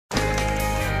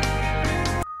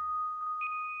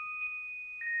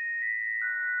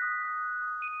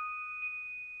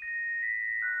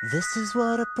This is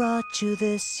what I brought you,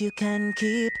 this you can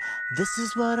keep. This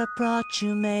is what I brought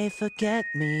you, may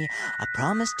forget me. I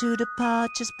promise to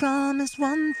depart, just promise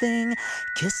one thing.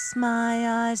 Kiss my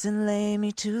eyes and lay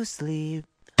me to sleep.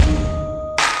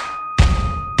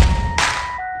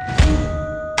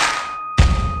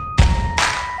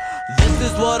 This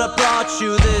is what I brought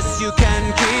you, this you can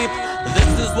keep.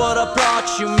 This is what I brought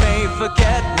you, may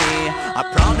forget me. I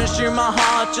promise you my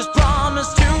heart, just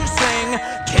promise to sing.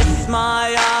 Kiss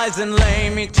my eyes and lay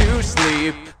me to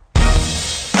sleep.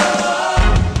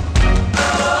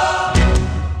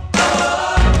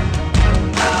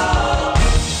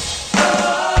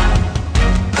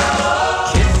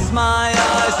 Kiss my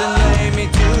eyes and lay me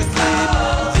to sleep.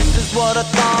 This is what I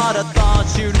thought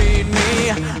you'd need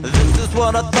me. This is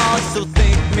what I thought, so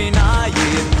think me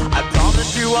naive. I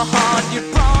promise you a heart you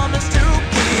promise to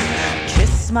keep.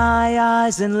 Kiss my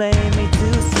eyes and lay me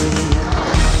to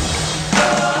sleep.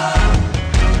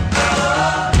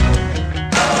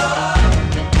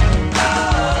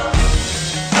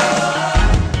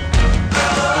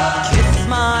 Kiss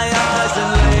my eyes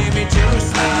and lay me to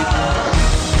sleep.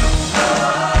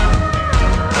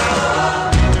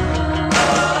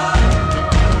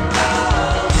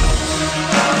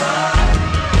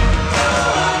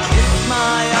 Kiss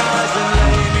my eyes and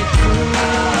lay me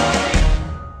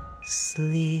to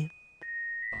sleep.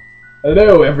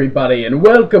 Hello everybody and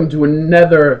welcome to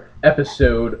another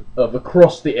episode of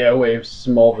Across the Airwaves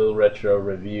Smallville Retro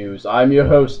Reviews. I'm your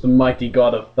host, the mighty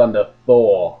god of thunder,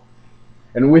 Thor.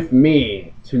 And with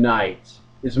me tonight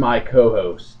is my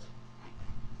co-host.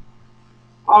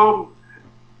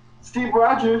 Steve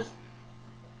Rogers.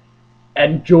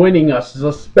 And joining us is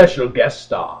a special guest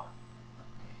star.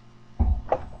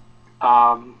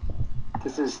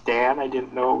 This is Dan. I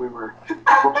didn't know we were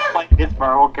playing his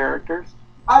Marvel characters.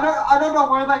 I don't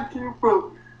know where that came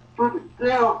from, but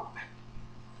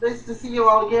nice to see you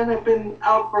all again. I've been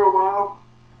out for a while.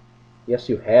 Yes,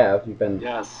 you have. You've been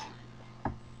Yes.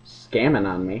 scamming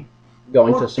on me.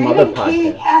 Going to some other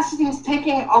Katie podcasts. Cassidy's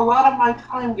taking a lot of my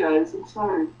time, guys. I'm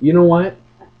sorry. You know what?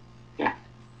 Yeah.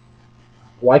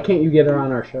 Why can't you get her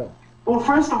on our show? Well,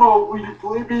 first of all, would you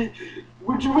believe me?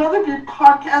 Would you rather be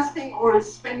podcasting or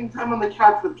spending time on the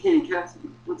couch with Katie Cassidy?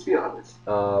 Let's be honest.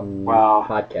 Wow.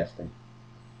 Podcasting.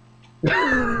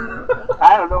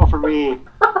 I don't know for me.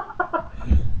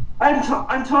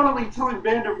 I'm totally telling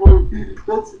Vanderbilt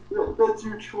that's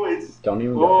your choice. Don't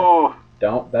even go Oh,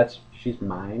 there. Don't. She's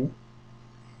mine.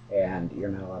 And you're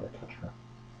not allowed to touch her.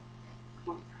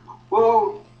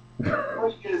 Well, how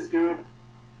you guys doing?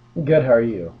 Good, how are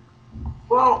you?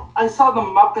 Well, I saw the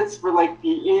Muppets for like the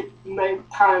 8th, 9th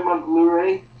time on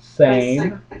Blu-ray.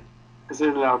 Same. is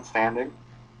it outstanding?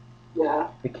 Yeah.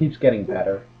 It keeps getting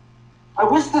better. I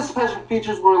wish the special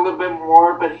features were a little bit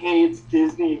more, but hey, it's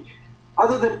Disney.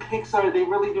 Other than Pixar, they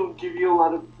really don't give you a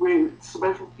lot of great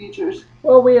special features.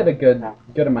 Well, we had a good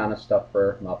amount of stuff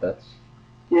for Muppets.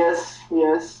 Yes.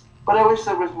 But I wish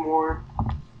there was more.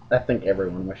 I think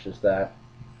everyone wishes that.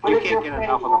 But You if can't you're get a fan,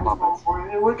 enough you of the always want more.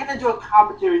 And we're gonna do a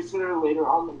commentary sooner or later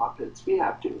on the Muppets. We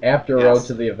have to. After Yes. Road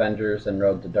to the Avengers and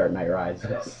Road to Dark Knight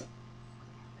Rises.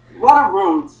 A lot of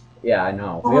roads. Yeah, I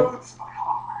know. The roads are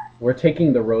hard. We're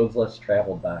taking the roads less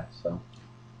traveled by, so.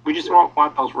 We just won't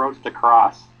want those roads to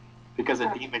cross because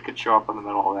a demon could show up in the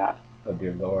middle of that. Oh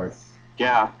dear lord.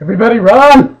 Yeah. Everybody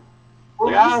run!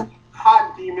 Well, Yeah. this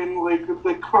hot demon, like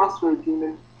the crossroad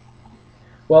demon.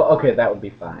 Well, okay, that would be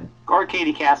fine. Or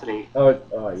Katie Cassidy,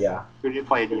 Oh, yeah. who did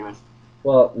play a demon.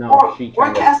 Well, no, Or she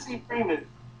kind of... Cassidy Freeman.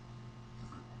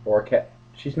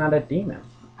 She's not a demon.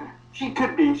 She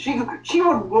could be. She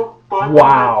would look fun.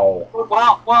 Wow.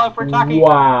 Well, if we're talking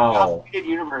Wow. Cosmic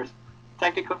universe,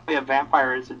 technically a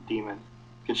vampire is a demon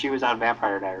because she was on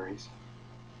Vampire Diaries.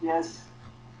 Yes.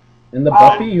 In the She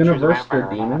Buffy was a universe, vampire they're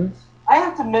or not. demons? I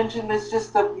have to mention this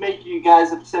just to make you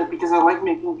guys upset because I like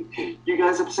making you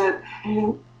guys upset.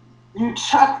 You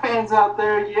Chuck fans out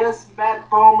there, yes, Matt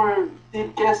Bomer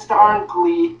did guest star in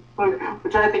Glee,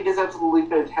 which I think is absolutely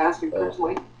fantastic,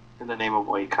 personally. In the name of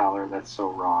white collar, that's so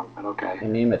wrong, but okay. They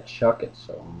name it Chuck, it's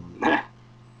so...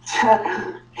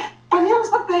 But here's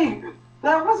the thing,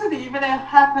 that wasn't even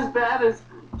half as bad as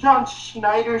John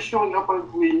Schneider showing up on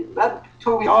Glee. That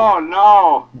totally... Oh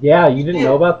no! Yeah, you didn't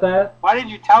know about that? Why did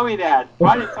you tell me that?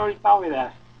 Why did somebody tell me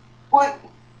that? What?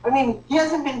 I mean, he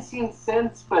hasn't been seen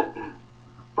since, but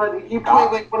he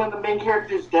played like one of the main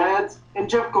characters' dads, and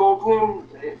Jeff Goldblum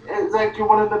is like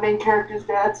one of the main characters'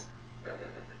 dads.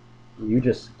 You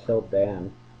just killed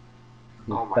Dan.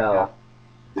 He Oh my fell. God.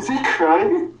 Is he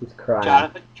crying? He's crying.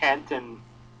 Jonathan Kent and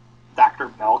Dr.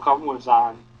 Malcolm was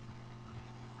on.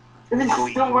 And he's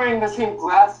Glee. still wearing the same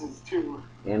glasses too.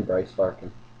 And Bryce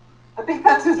Larkin. I think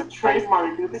that's his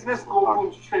trademark. I think that's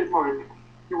Goldblum's trademark.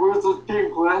 He wears those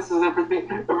big glasses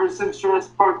ever since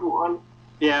Jurassic Park 1.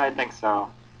 Yeah, I think so.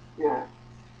 Yeah.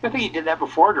 I think he did that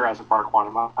before Jurassic Park 1,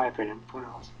 in my opinion. Who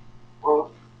knows? Well,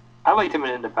 I liked him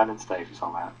in Independence Day, if you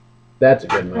saw that. That's a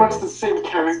good pretty much movie. the same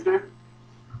character.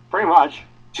 Pretty much.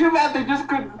 Too bad they just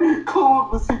couldn't call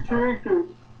up the same character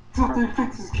until they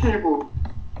fix his cable.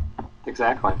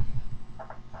 Exactly.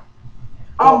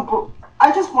 But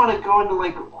I just want to go into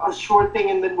like a short thing,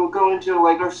 and then we'll go into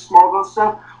like our Smallville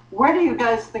stuff. Where do you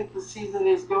guys think the season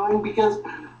is going? Because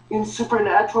in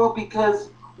Supernatural, because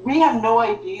we have no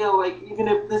idea, like even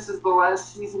if this is the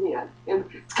last season yet, and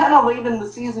it's kind of late in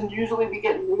the season. Usually we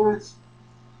get news.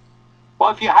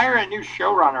 Well, if you hire a new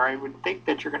showrunner, I would think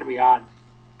that you're going to be on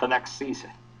the next season.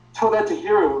 Tell that to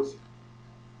Heroes.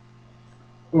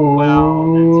 Ooh.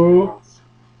 Well,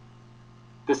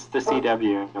 that's the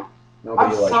CW.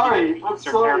 Nobody I'm likes sorry. I'm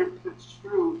sorry if it's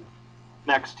true.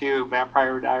 Next to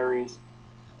Vampire Diaries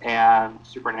and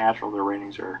Supernatural, their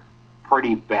ratings are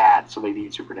pretty bad, so they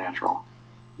need Supernatural.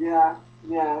 Yeah.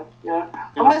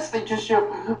 Unless they just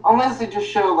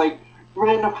show like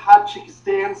random hot chicks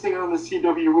dancing on the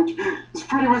CW, which has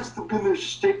pretty much been their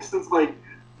shtick since like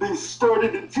they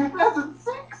started in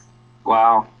 2006.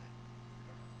 Wow.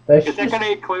 They Is that going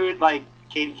to include like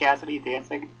Katie Cassidy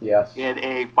dancing Yes. in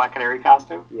a Black Canary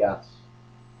costume? Yes.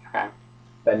 Okay.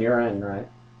 Then you're in, right?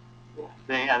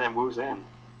 And then Woo's in.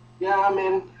 Yeah, I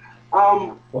mean,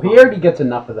 Well, he already gets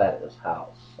enough of that at his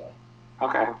house. So.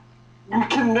 Okay. you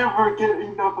can never get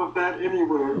enough of that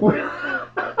anywhere.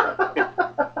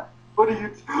 What are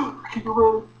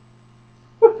you?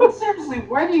 But seriously,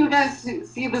 where do you guys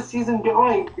see the season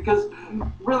going? Because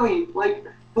really, like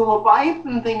the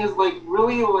Leviathan thing is like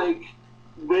really like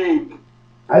vague.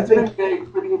 It's been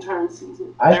vague for the entire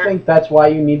season. I think that's why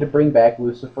you need to bring back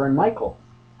Lucifer and Michael.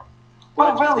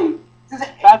 But really,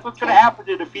 That's what's going to happen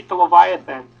to defeat the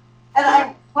Leviathan.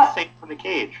 and Saint from the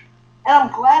cage. And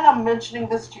I'm glad I'm mentioning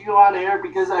this to you on air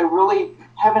because I really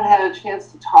haven't had a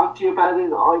chance to talk to you about it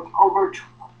like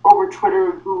over Twitter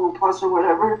or Google Plus or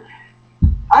whatever.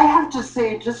 I have to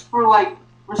say, just for like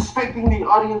respecting the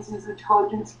audience's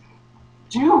intelligence,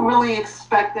 do you really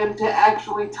expect them to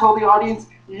actually tell the audience,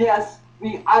 yes,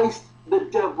 we iced the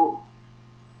devil?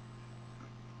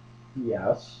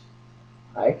 Yes.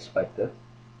 I expect it.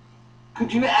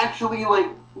 Could you actually like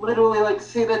literally like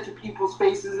say that to people's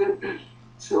faces and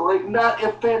to like not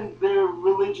offend their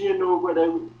religion or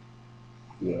whatever?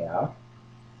 Yeah.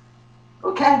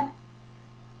 Okay.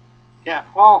 Yeah,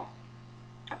 well,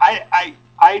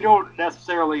 I don't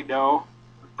necessarily know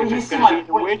But if you it's see going to my be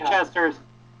the point now. Winchesters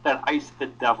that ice the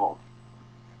devil.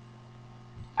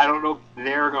 I don't know if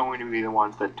they're going to be the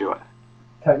ones that do it.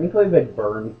 Technically, they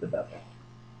burned the devil.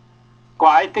 Well,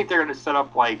 I think they're going to set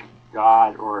up like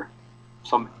God or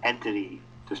some entity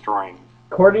destroying.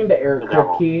 According to Eric The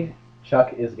devil. Kripke,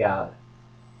 Chuck is God.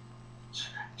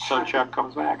 So Chuck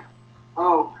comes back.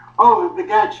 Oh, the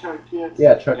guy Chuck, yes.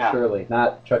 Yeah, Chuck Yeah. Shirley,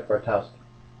 not Chuck Bartowski.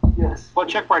 Yes. Well,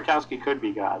 Chuck Bartowski could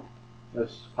be God.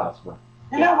 That's possible.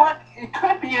 You know what? It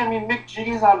could be. I mean, Mick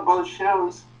G's on both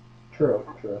shows. True.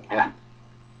 Yeah.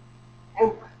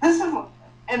 And this is,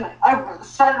 and I've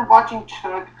started watching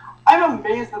Chuck. I'm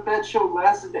amazed that show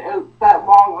lasted that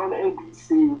long on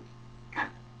NBC.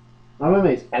 I'm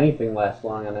amazed anything lasts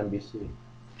long on NBC. Well,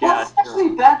 Yeah,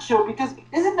 especially that show, because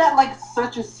isn't that like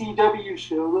such a CW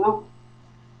show, though?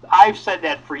 I've said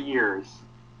that for years.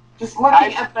 Just I've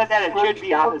looking at said that it should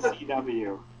be on the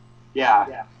CW.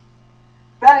 Yeah.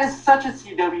 that is such a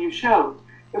CW show.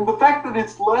 And the fact that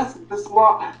it's lasted this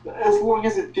long, as long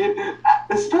as it did,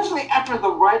 especially after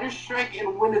the writer's strike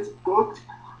and when it's booked,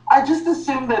 I just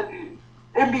assumed that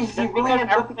NBC That's really because had nothing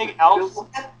everything to else- do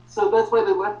with it, so that's why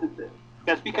they left it there.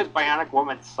 That's because Bionic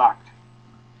Woman sucked.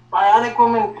 Bionic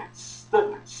Woman,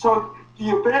 so the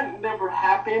event never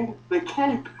happened. The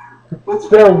cape,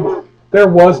 There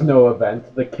was no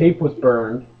event. The cape was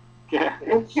burned, Yeah.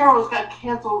 and Heroes got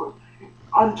canceled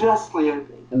unjustly, I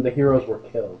think. and the heroes were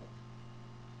killed.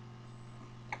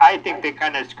 I think they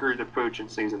kind of screwed the pooch in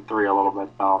season 3 a little bit,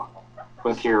 though,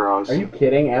 with Heroes. Are you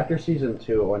kidding? After season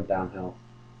 2, it went downhill.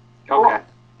 Okay.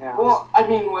 Yeah. Well, I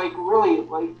mean, like, really,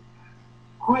 like,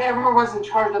 whoever was in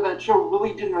charge of that show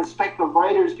really didn't respect the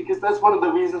writers, because that's one of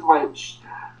the reasons why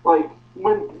it,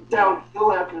 went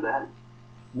downhill after that.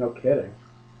 No kidding.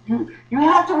 You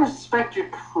have to respect your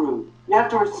crew. You have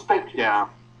to respect your Yeah.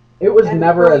 It was and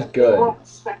never really, as they good. won't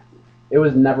respect it. It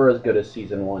was never as good as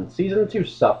season 1. Season 2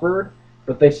 suffered,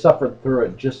 but they suffered through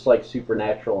it just like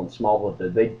Supernatural and Smallville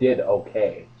did. They did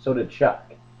okay. So did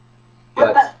Chuck.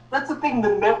 But that's the thing,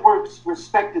 the networks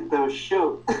respected those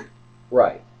shows.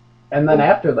 Right. And then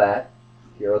after that,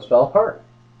 heroes fell apart.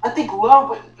 I think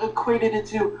love equated it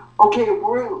to, okay,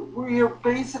 we're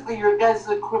basically your guys'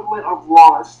 equivalent of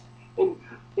Lost. And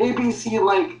ABC,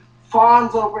 like,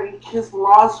 fawns over and kiss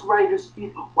Lost writers'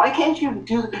 feet. Why can't you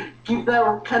give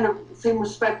that kind of same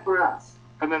respect for us?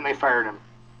 And then they fired him.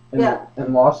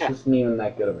 And Lost isn't even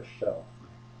that good of a show.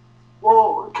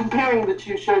 Well, comparing the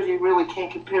two shows, you really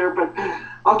can't compare, but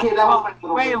okay, that was my The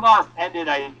little way bit. Lost ended,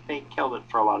 I think, killed it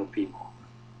for a lot of people.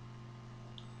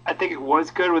 I think it was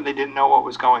good when they didn't know what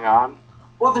was going on.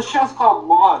 Well, the show's called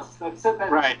Lost. I've said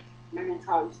that Right. many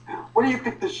times. What do you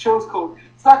think the show's called?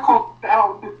 It's not called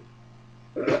Found.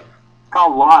 It's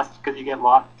called Lost because you get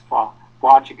lost while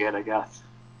watching it, I guess.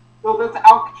 No, that's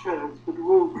Alcatraz. But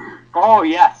Oh,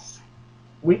 yes.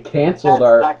 We canceled That's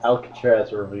our excellent.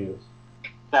 Alcatraz reviews.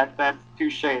 That's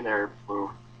touche there, Boo.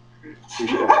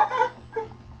 Touche.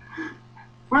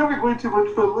 we're having way too much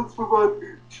fun. Let's move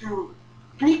on to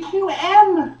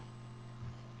BQM.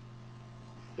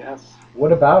 Yes.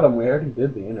 What about him? We already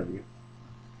did the interview.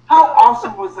 How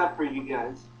awesome was that for you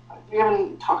guys? We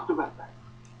haven't talked about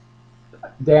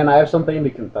that. Dan, I have something to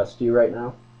confess to you right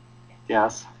now.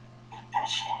 Yes.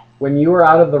 Confession. When you were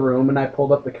out of the room and I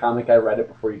pulled up the comic, I read it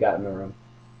before you got in the room.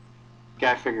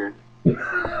 Yeah, I figured.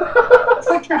 It's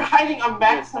like you're hiding a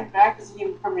Maxim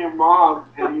magazine from your mom.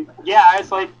 And Yeah, I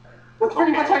was like, that's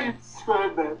pretty Okay. much how you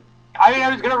describe that. I mean, I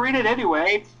was going to read it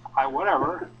anyway.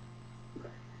 Whatever.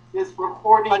 This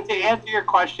recording. But to answer your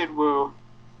question, Woo,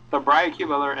 the Brian Q.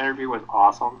 Miller interview was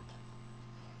awesome.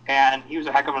 And he was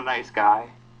a heck of a nice guy.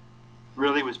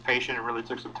 Really was patient and really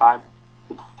took some time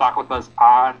to talk with us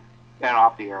on and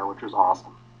off the air, which was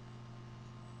awesome.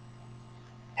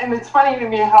 And it's funny to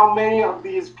me how many of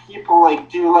these people like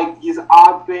do like these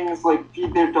odd things like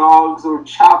feed their dogs or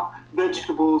chop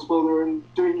vegetables while they're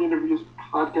doing interviews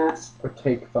for podcasts. Or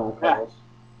take phone Yeah. calls.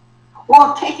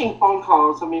 Well, taking phone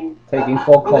calls, I mean, Taking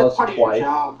phone well, calls that's part of your twice.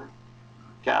 job.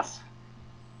 Yes.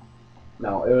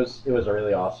 No, it was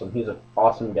really awesome. He's an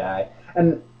awesome guy.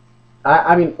 And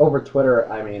I mean, over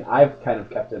Twitter, I mean, I've kind of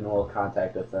kept in a little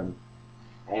contact with him.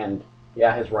 And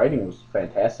yeah, his writing was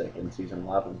fantastic in season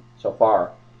 11 so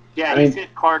far. Yeah, I he mean-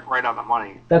 hit Clark right on the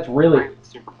money. That's really Right,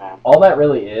 Superman. all that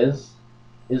really is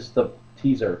the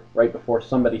teaser right before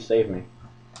Somebody Save Me.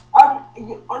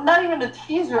 Not even a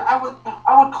teaser. I would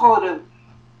call it a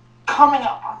coming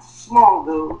up on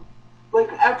Smallville.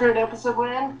 Like after an episode would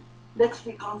end, next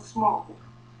week on Smallville.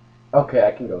 Okay,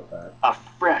 I can go with that. A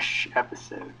fresh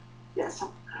episode. Yes.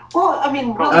 Well, I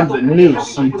mean, really, I'm the way new everything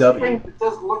was CW. framed, it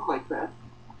does look like that.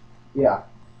 Yeah.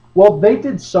 Well, they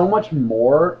did so much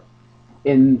more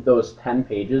in those 10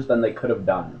 pages than they could have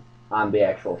done on the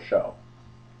actual show.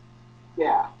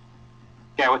 Yeah.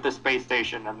 Yeah, with the space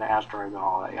station and the asteroids and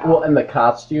all that, yeah. Well, and the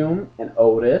costume and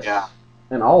Otis Yeah.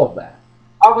 and all of that.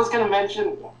 I was going to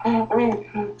mention, I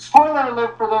mean, spoiler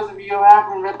alert for those of you who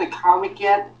haven't read the comic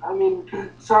yet. I mean,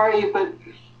 sorry, but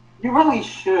you really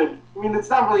should. I mean, it's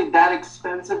not really that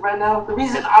expensive right now. The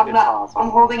reason It's I'm awesome.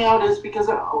 holding out is because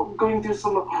I'm going through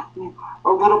a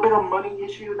little bit of money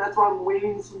issue. That's why I'm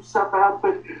waiting some stuff out.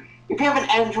 But if you have an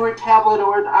Android tablet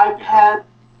or an iPad,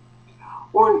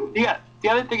 or Yeah, the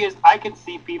other thing is, I can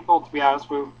see people, to be honest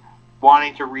with you,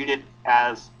 wanting to read it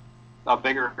as a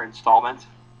bigger installment.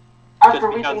 after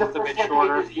because reading the it's a first bit 10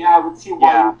 shorter. pages, yeah, I would see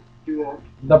why Yeah. you do that.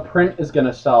 The print is going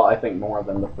to sell, I think, more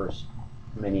than the first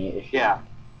mini issue. Yeah,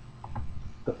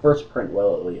 The first print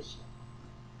will, at least.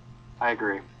 I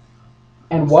agree.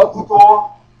 And what? Luthor.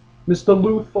 Mr.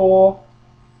 Luthor.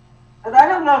 And I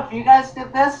don't know if you guys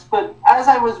did this, but as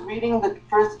I was reading the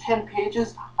first 10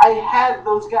 pages, I had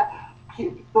those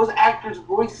actors'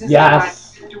 voices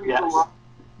Yes. in my head to read Yes. a lot.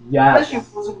 Yes.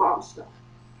 Especially Rosenbaum stuff.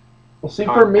 Well, see,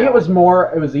 for me, yeah.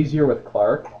 it was easier with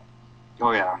Clark, Oh,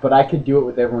 yeah. but I could do it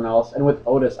with everyone else. And with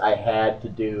Otis, I had to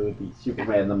do the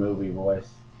Superman the movie voice.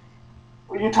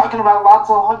 Were you talking about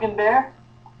Lotso Hugging Bear?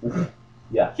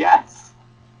 Yes. Yes.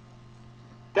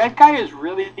 That guy is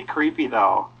really creepy,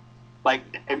 though. Like,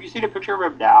 have you seen a picture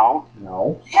of him now?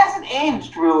 No. He hasn't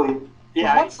aged, really.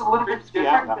 Yeah, He looks a little bit creeps me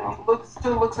out different, but now. he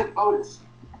still looks like Otis.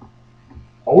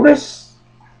 Otis?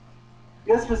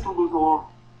 Yes, Mr. Luthor.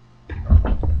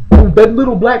 Oh, that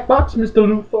little black box, Mr.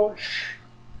 Luthor. Shh.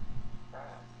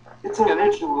 It's an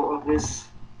original Otis.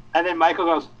 And then Michael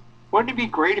goes, wouldn't it be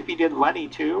great if he did Lenny,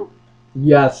 too?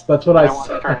 Yes, that's what I I don't want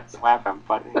to try said. and slap him,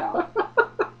 but, you know.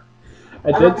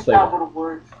 I don't did think say that that. would have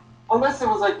worked. Unless it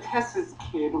was like Tessa's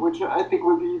kid, which I think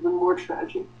would be even more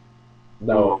tragic.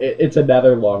 No, it's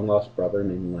another long lost brother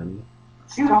named Lenny.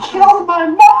 You killed my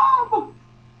mom!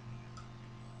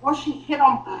 Well, she hit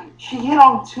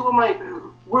on two of my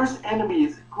worst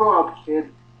enemies. Grow up, kid.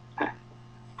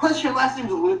 Plus, your last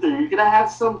name's Luthor. You're gonna have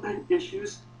some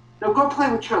issues. Now go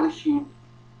play with Charlie Sheen.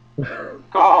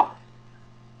 Oh,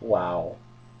 Wow.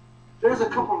 There's a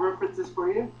couple references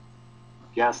for you.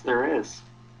 yes, there is.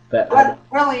 But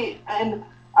really, and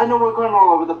I know we're going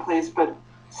all over the place, but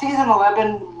season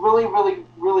 11,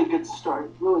 really good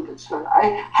start. Really good start.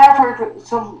 I have heard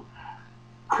some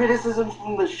criticisms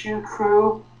from the Shoe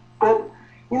crew, but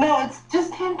it's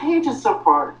just 10 pages so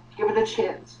far. Give it a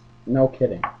chance. No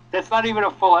kidding. That's not even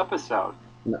a full episode.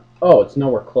 No. Oh, it's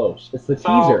nowhere close. It's the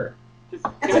teaser. Just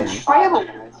It's give a it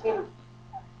trailer.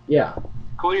 Yeah.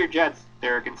 Cool your jets,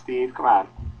 Derek and Steve. Come on.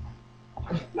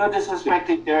 No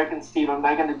disrespecting Derek and Steve. I'm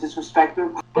not going to disrespect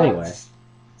them. But Anyway.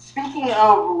 Speaking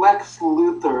of Lex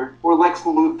Luthor, or Lex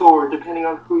Luthor, depending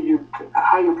on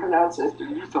how you pronounce it.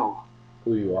 Luthor.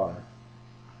 Who you are.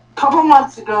 A couple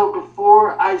months ago,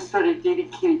 before I started dating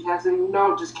Katie Cassidy,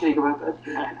 no, I'm just kidding about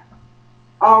that.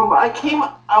 I came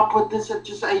up with this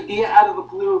just idea out of the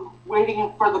blue,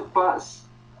 waiting for the bus.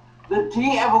 The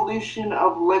de-evolution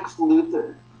of Lex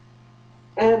Luthor.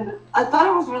 And I thought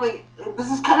it was really,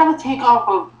 this is kind of a takeoff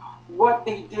of what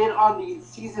they did on the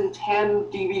season 10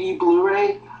 DVD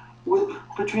Blu-ray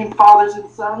between fathers and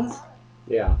sons.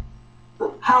 Yeah.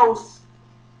 How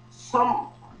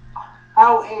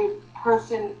a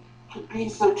person could be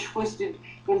so twisted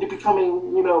into becoming,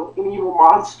 an evil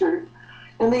monster.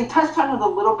 And they touched on it a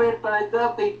little bit, but I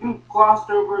thought they glossed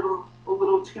over it a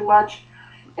little too much.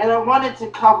 And I wanted to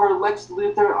cover Lex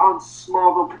Luthor on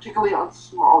Smallville, particularly on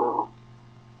Smallville.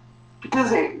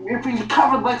 Because if we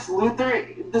covered Lex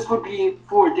Luthor, this would be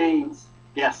 4 days.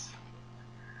 Yes.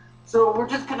 So we're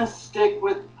just going to stick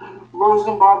with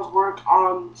Rosenbaum's work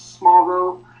on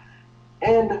Smallville.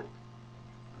 And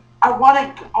I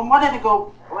wanted to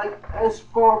go as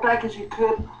far back as you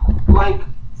could,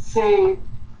 say,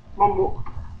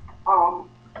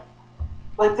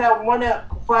 like that one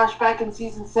flashback in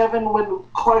season 7 when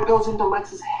Clark goes into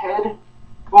Lex's head.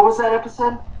 What was that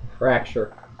episode?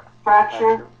 Fracture.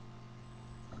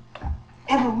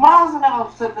 And Miles and I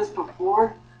have said this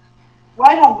before.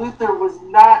 Lionel Luthor was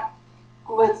not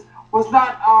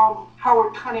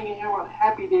Howard Cunningham on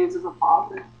Happy Days as a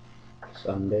father.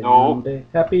 Sunday, No. Monday,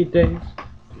 happy days.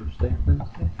 Tuesday,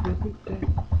 Wednesday, happy days.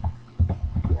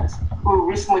 Yes, who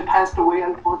recently passed away,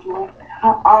 unfortunately.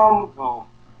 Oh,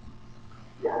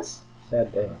 Yes.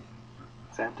 Sad day.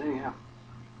 sad day, yeah.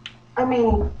 I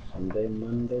mean, Sunday,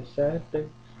 Monday, sad day.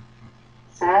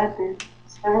 sad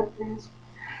days.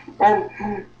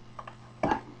 And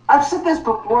I've said this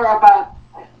before about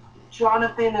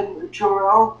Jonathan and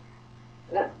Jor-El.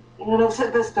 And I've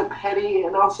said this to Petty,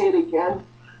 and I'll say it again.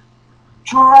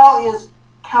 Jor-El is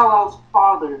Kal-El's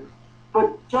father,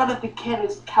 but Jonathan Kent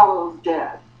is Kal-El's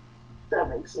dad. If that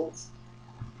makes sense.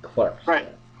 Clark. Right.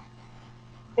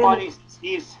 And, Well, he's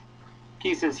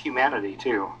his humanity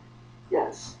too.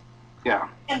 yes. Yeah.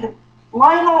 And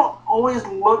Lionel always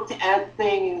looked at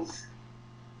things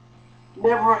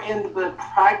never in the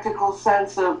practical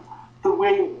sense of the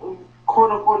way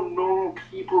quote-unquote normal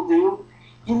people do.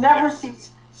 He never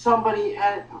sees somebody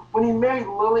when he married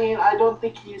Lillian, I don't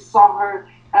think he saw her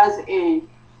as a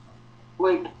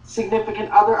significant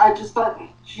other. I just thought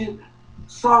he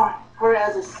saw her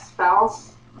as a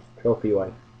spouse. Trophy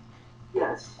wife.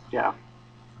 Yes. Yeah.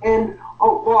 And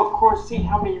of course, see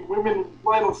how many women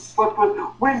Lionel slept with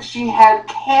when she had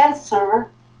cancer.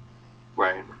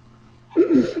 Right.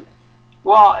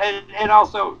 Well, and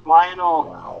also Lionel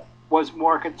Wow. was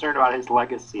more concerned about his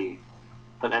legacy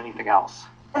than anything else.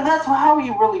 And that's how he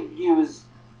really views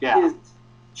Yeah. his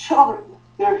children.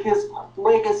 They're his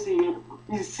legacy.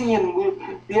 You see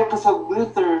in the episode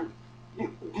Luthor,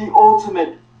 the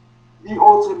ultimate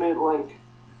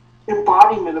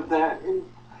embodiment of that. And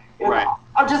Right.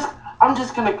 I'm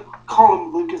just gonna call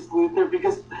him Lucas Luthor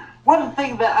because one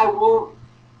thing that I will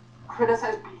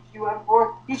criticize BQM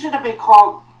for, he should have been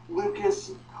called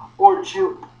Lucas or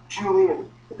Julian.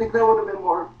 I think that would have been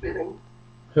more fitting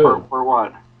Who? For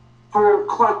what? for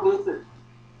Clark Luthor.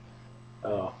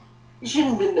 Oh, He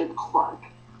shouldn't have been named Clark.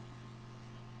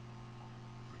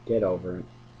 get over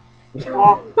it.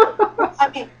 Well,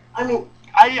 I mean,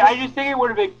 I just think it would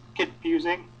have been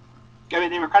confusing. I mean,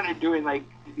 they were kind of doing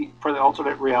for the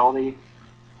alternate reality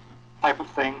type of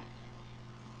thing.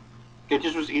 It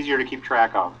just was easier to keep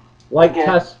track of. Like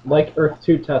Yeah. Earth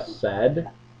 2 Tess said,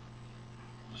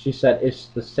 she said it's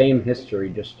the same history,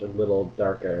 just a little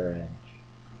darker edge.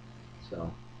 So,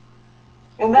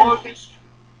 and then Well,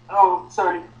 oh,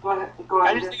 sorry. Go ahead.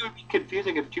 I just think it would be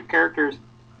confusing if two characters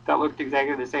that looked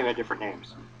exactly the same had different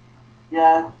names.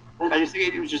 Yeah. I just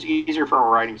think it was just easier from a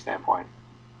writing standpoint.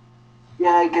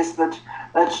 Yeah, I guess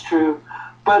that's true.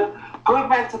 But going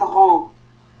back to the whole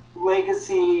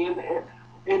legacy and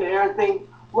everything,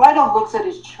 Lionel looks at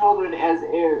his children as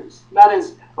heirs, not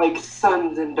as like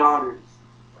sons and daughters.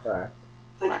 Correct.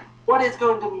 Like, what is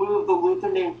going to move the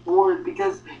Luthor name forward?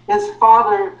 Because his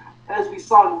father, as we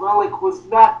saw in Relic, was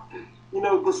not,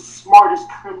 the smartest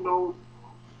criminal.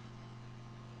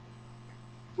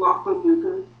 Lachlan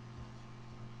Luthor.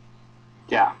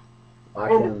 Yeah,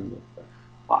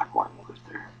 Black One was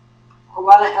there. A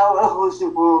lot of LLs that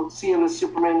we'll see in the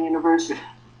Superman universe.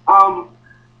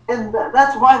 And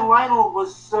that's why Lionel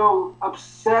was so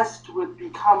obsessed with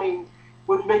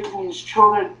making his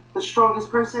children the strongest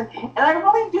person. And I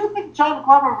really do think John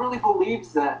Glover really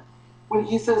believes that. When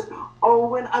he says, oh,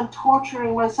 when I'm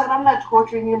torturing my son, I'm not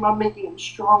torturing him, I'm making him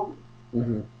stronger.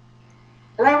 Mm-hmm.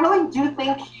 And I really do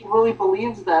think he really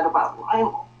believes that about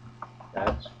Lionel.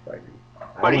 That's frightening.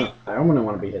 But I don't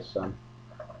want to be his son.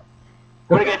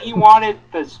 But again, he wanted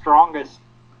the strongest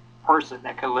person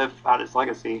that could live out his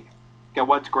legacy. Again,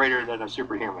 what's greater than a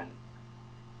superhuman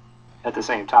at the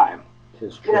same time?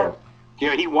 It's true.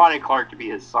 Yeah. He wanted Clark to be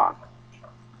his son.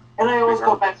 And I always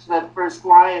go back to that first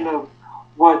line of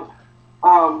what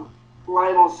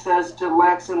Lionel says to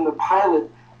Lex in the pilot.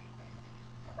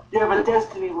 You have a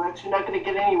destiny, Lex. You're not going to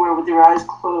get anywhere with your eyes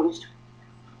closed.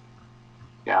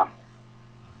 Yeah.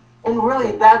 And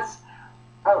really, that's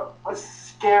a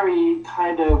scary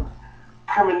kind of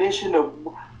premonition of...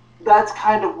 That's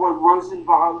kind of what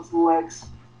Rosenbaum's Lex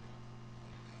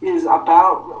is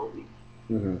about, really.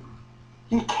 Mm-hmm.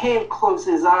 He can't close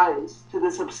his eyes to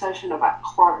this obsession about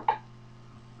Clark.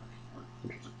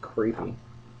 Which is creepy.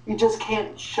 He just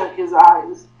can't shut his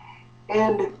eyes.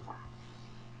 And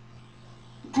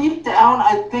deep down,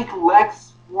 I think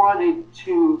Lex wanted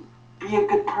to be a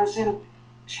good person,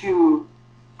 to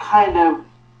kind of,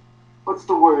 what's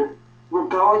the word,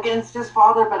 rebel against his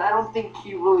father, but I don't think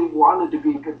he really wanted to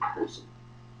be a good person.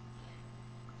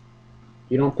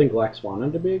 You don't think Lex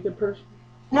wanted to be a good person?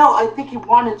 No, I think he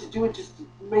wanted to do it just to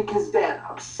make his dad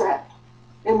upset.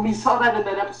 And we saw that in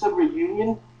that episode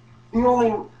Reunion. The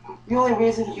only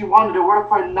reason he wanted to work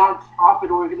for a non-profit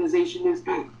organization is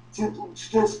to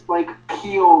just like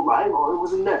heal Lionel. It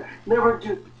was never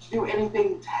to do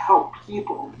anything to help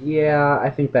people. Yeah, I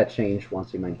think that changed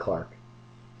once he met Clark.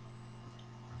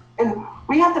 And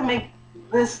we have to make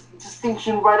this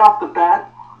distinction right off the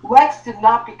bat. Lex did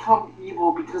not become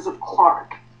evil because of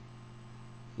Clark.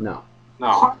 No.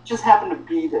 No. Clark just happened to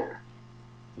be there.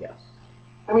 Yes.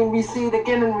 I mean, we see it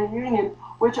again in Reunion,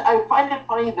 which I find it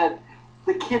funny that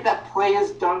the kid that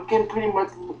plays Duncan pretty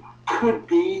much could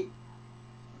be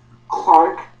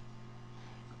Clark.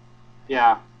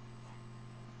 Yeah.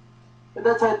 And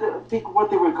that's, I think,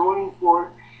 what they were going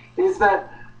for, is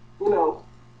that,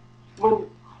 when...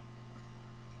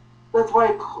 That's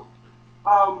why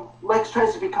Lex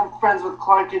tries to become friends with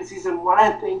Clark in season 1,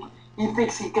 I think. He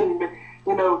thinks he can,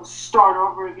 start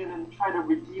over again and try to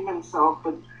redeem himself,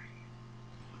 but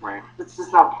right. It's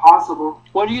just not possible.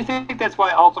 Well, do you think that's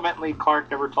why ultimately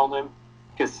Clark never told him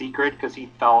his secret? Because he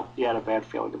felt he had a bad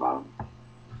feeling about him?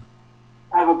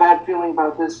 I have a bad feeling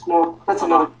about this. No, that's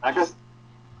another...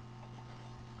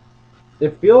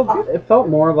 It felt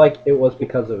more like it was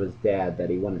because of his dad that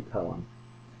he wouldn't tell him.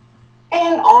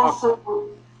 And also,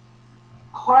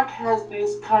 Clark has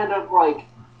these kind of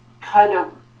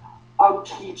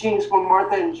teachings from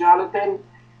Martha and Jonathan.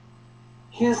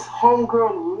 His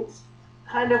homegrown roots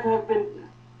kind of have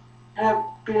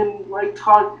been like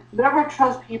taught, never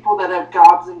trust people that have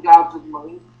gobs and gobs of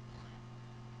money.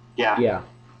 Yeah. Yeah.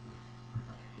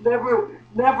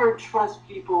 Never trust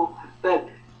people that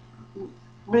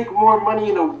make more money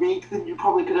in a week than you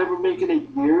probably could ever make in a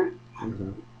year.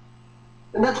 Mm-hmm.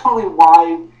 And that's probably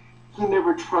why he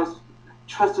never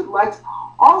trusted Lex.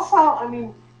 Also, I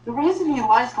mean, the reason he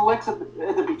lies to Lex at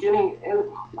the beginning, and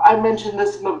I mentioned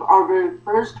this in our very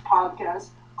first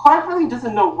podcast, Clark really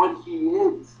doesn't know what he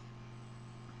is.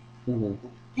 Mm-hmm.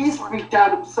 He's freaked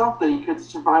out himself that he could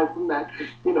survive from that,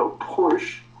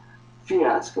 Porsche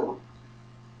fiasco.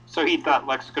 So he thought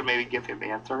Lex could maybe give him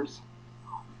answers?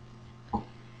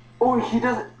 Or he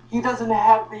doesn't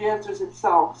have the answers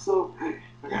himself, so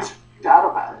he's freaked out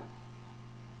about it.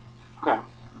 Okay.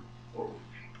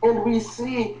 And we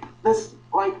see this,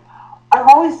 like, I've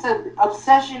always said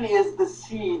obsession is the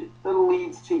seed that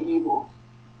leads to evil.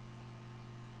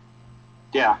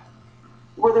 Yeah.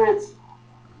 Whether it's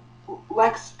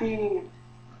Lex wanting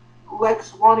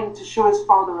to show his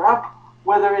father up,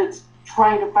 whether it's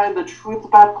trying to find the truth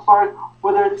about Clark,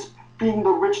 whether it's being the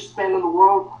richest man in the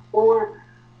world, or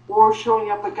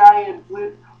showing up a guy in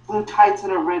blue tights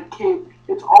and a red cape.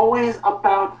 It's always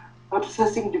about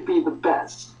obsessing to be the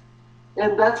best.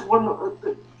 And that's one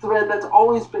thread that's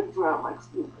always been throughout Lex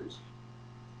Luthor's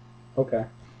Okay.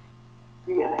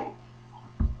 DNA.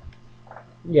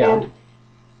 Yeah. And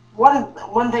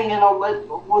one thing,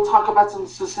 we'll talk about some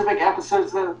specific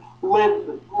episodes that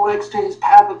led Lex to his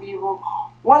path of evil.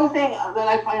 One thing that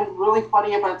I find really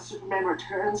funny about Superman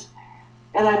Returns,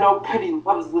 and I know Petty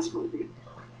loves this movie.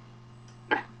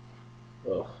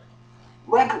 Ugh.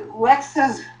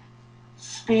 Lex's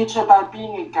speech about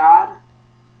being a god.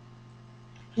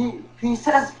 He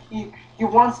says he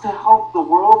wants to help the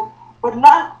world, but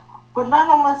not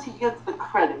unless he gets the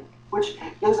credit, which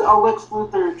is a Lex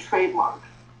Luthor trademark.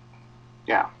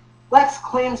 Yeah. Lex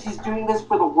claims he's doing this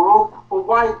for the world, but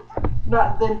why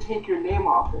not then take your name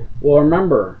off it? Well,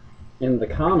 remember, in the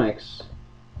comics,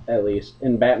 at least,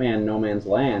 in Batman No Man's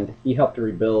Land, he helped to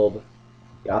rebuild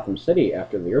Gotham City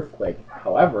after the earthquake.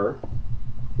 However,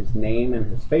 his name and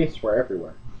his face were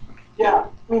everywhere. Yeah,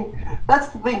 I mean, that's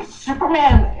the thing.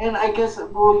 Superman, and I guess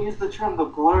we'll use the term the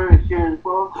blur here as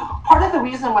well. Part of the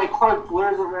reason why Clark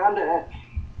blurs around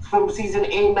from season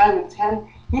 8, 9, and 10,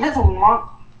 he doesn't want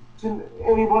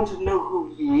anyone to know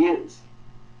who he is.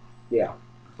 Yeah.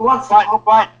 He wants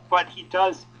to but he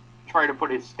does try to put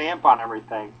his stamp on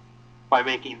everything by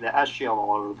making the S shield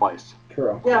all over the place.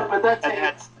 True. Yeah, but that's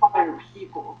to inspire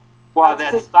people. Well,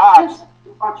 that stops.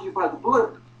 Brought you by the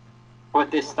blur. But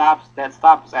that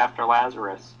stops after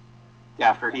Lazarus,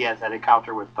 after he has that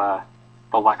encounter with the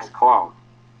Lex clone.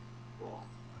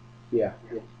 Yeah.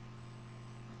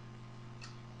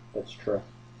 That's true.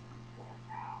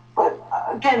 But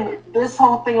again, this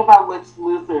whole thing about Lex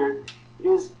Luthor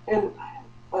is, and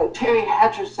Terry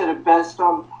Hatcher said it best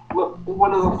on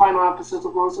one of the final episodes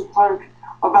of Lois and Clark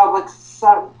about Lex's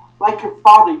son. Like your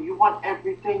father, you want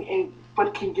everything,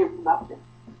 but can give nothing.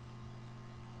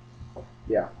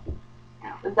 Yeah.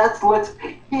 And that's Lex.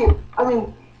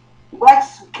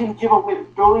 Lex can give away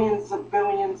billions and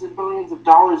billions and billions of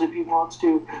dollars if he wants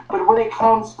to, but when it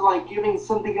comes to like giving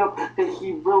something up that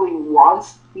he really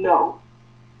wants, no.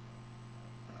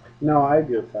 No, I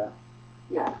agree with that.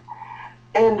 Yeah.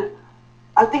 And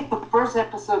I think the first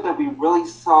episode that we really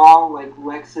saw like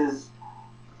Lex's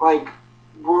like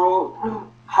world,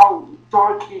 how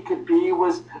dark he could be,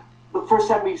 was the first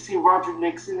time we see Roger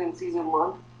Nixon in season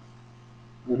 1.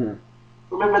 Mm-hmm.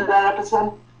 Remember that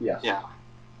episode? Yes. Yeah.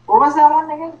 What was that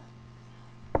one again?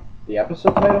 The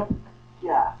episode title?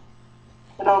 Yeah.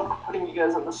 I know I'm putting you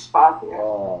guys on the spot here.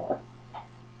 Oh.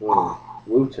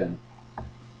 Wooten.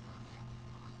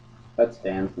 That's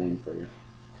Dan's name for you.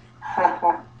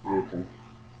 Wooten.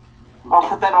 I'll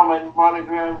put that on my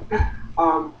monogram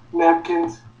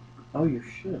napkins. Oh, you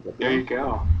should. There you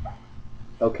go.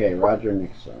 Okay, Roger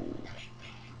Nixon.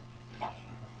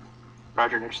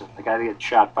 Roger Nixon, the guy that gets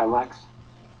shot by Lex.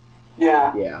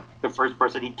 Yeah. Yeah. The first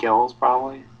person he kills,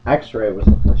 probably. X-Ray was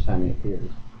the first time he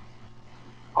appeared.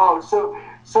 Oh, so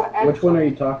Which one are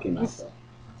you talking about, though?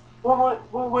 Well,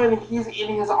 when he's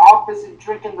in his office and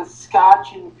drinking the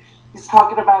scotch, and he's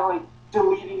talking about like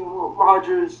deleting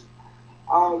Roger's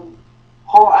whole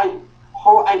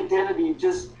identity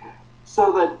just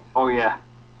so that. Oh yeah.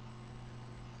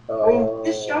 I mean,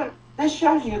 this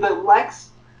shows you that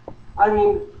Lex,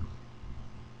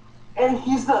 and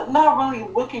he's not really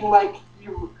looking like he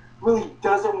really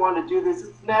doesn't want to do this.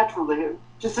 It's natural to him,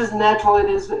 just as natural it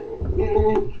is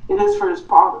for his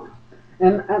father.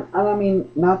 And I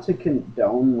mean, not to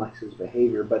condone Lex's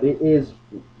behavior, but it is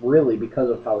really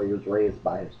because of how he was raised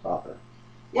by his father.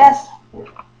 Yes.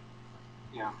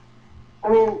 Yeah. I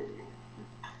mean,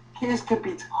 kids could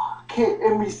be,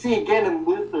 and we see again in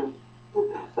Luthor,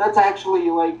 that's actually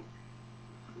like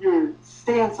your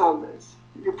stance on this,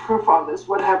 your proof on this.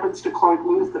 What happens to Clark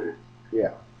Luthor?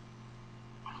 Yeah.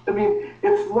 I mean,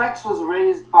 if Lex was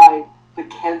raised by the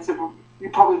Kents,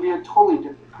 he'd probably be a totally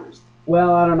different person.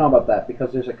 Well, I don't know about that,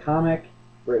 because there's a comic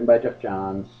written by Jeff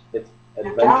Johns. It's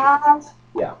Adventure. Johns?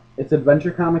 Yeah, it's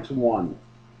Adventure Comics 1.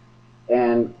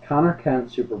 And Connor Kent,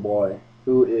 Superboy,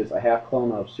 who is a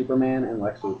half-clone of Superman and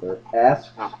Lex Luthor,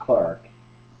 asks Clark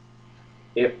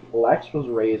if Lex was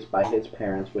raised by his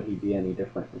parents, would he be any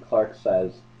different? And Clark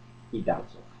says he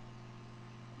doubts it.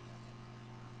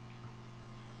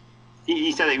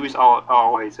 He said he was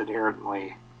always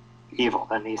inherently evil,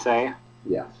 didn't he say?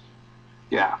 Yes.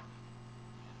 Yeah.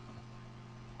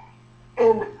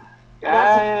 And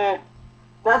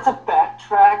that's a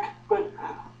backtrack, but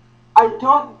I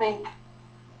don't think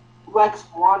Lex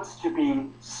wants to be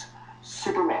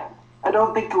Superman. I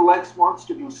don't think Lex wants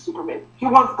to be Superman. He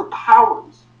wants the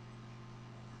powers.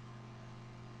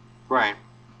 Right.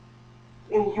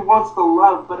 And he wants the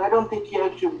love, but I don't think he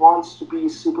actually wants to be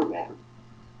Superman.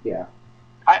 Yeah.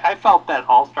 I felt that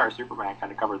All-Star Superman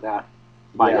kind of covered that.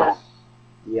 Michael. Yes.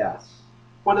 Yes.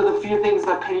 One of the few things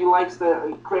that Penny likes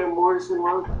that Grant Morrison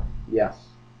wrote. Yes.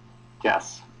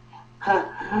 Yes.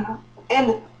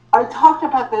 And I talked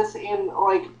about this in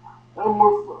like I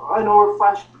know we're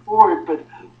flashing forward, but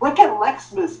look at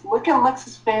Lexmas. Look at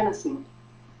Lex's fantasy.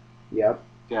 Yep.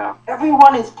 Yeah.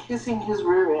 Everyone is kissing his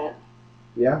rear end,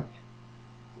 Yeah.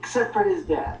 except for his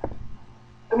dad.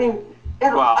 I mean,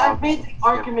 Well, I made the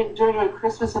argument during a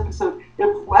Christmas episode.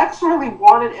 If Lex really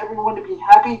wanted everyone to be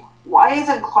happy, why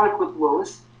isn't Clark with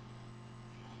Lois?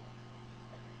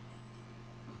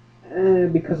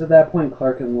 Because at that point,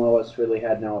 Clark and Lois really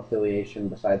had no affiliation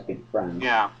besides being friends.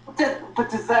 Yeah. But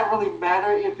does that really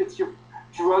matter if it's your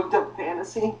drugged up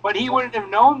fantasy? But he wouldn't have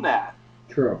known that.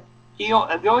 True. The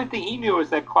only thing he knew was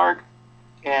that Clark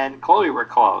and Chloe were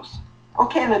close.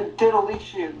 Okay, then did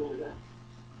Alicia know that?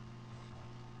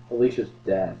 Alicia's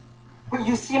dead. But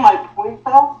you see my point,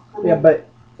 though? I mean, Yeah, but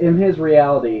in his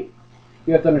reality,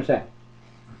 you have to understand,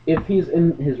 if he's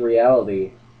in his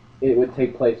reality, it would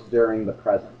take place during the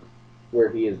present, where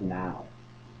he is now.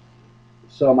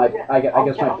 So I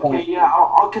guess my point. Okay, yeah,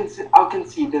 I'll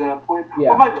concede to that point. Yeah.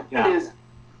 But my point Yeah. is,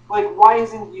 like, why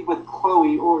isn't he with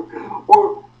Chloe or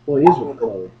Well, he is with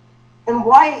Chloe. and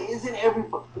why isn't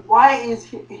everybody? Why is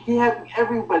he having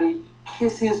everybody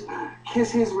kiss his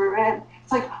rear end?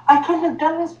 It's like I couldn't have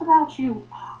done this without you.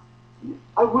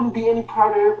 I wouldn't be any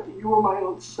prouder if you were my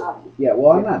own son. Yeah,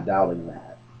 well, I'm not doubting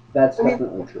that. That's I mean-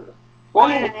 definitely true. Well,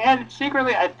 and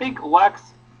secretly, I think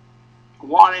Lex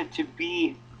wanted to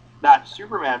be not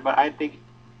Superman, but I think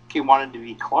he wanted to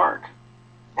be Clark.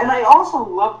 And I also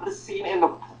love the scene in the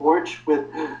porch with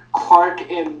Clark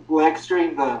and Lex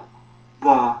during the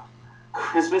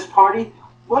Christmas party.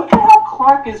 Look at how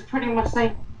Clark is pretty much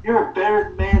saying, "You're a better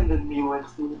man than me,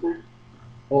 Lex Luthor."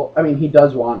 Well, I mean, he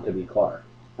does want to be Clark.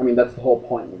 I mean, that's the whole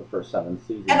point of the first 7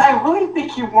 seasons. And I really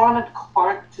think he wanted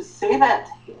Clark to say that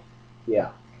to him. Yeah.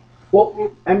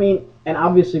 Well, I mean, and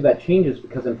obviously that changes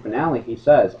because in finale he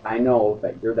says, I know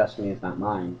that your destiny is not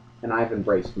mine, and I've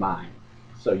embraced mine,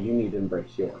 so you need to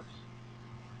embrace yours.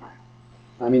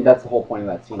 I mean, that's the whole point of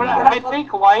that scene. But I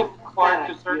think, like Clark,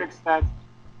 to a certain extent,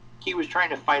 he was trying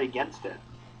to fight against it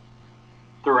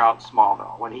throughout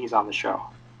Smallville when he's on the show.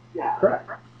 Yeah. Correct.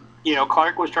 You know,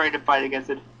 Clark was trying to fight against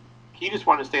it. He just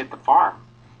wanted to stay at the farm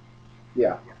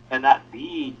Yeah. and not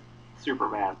be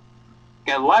Superman.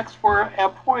 And Lex, for a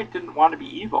point, didn't want to be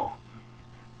evil.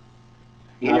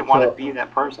 He Not didn't want to till- be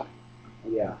that person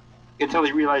Yeah. until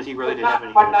he realized he really But didn't have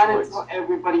any not other choice. until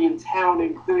everybody in town,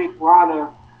 including Rana,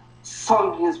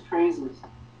 sung his praises.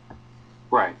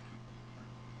 Right.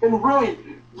 And really,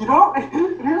 you don't.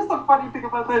 Here's the funny thing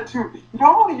about that too. You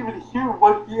don't really even hear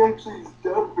what he actually has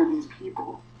done for these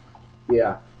people,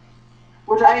 Yeah.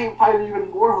 which I find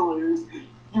even more hilarious.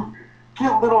 You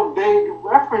get little vague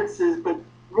references, but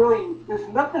really, there's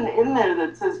nothing in there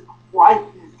that says why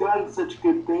he's done such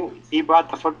good things. He brought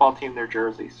the football team their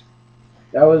jerseys.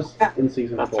 That was in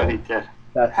season That's 4. what he did.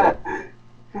 That's it.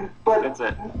 But That's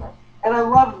it. and I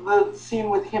love the scene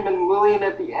with him and Lillian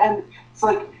at the end. It's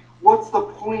like, what's the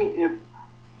point if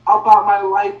about my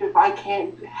life if I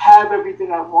can't have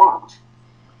everything I want?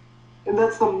 And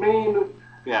that's the main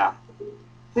Yeah.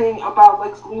 thing about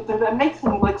Lex Luthor that makes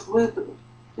him Lex Luthor.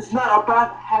 It's not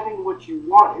about having what you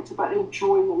want. It's about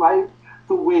enjoying life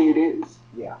the way it is.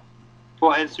 Yeah.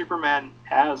 Well, and Superman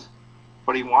has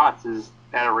what he wants is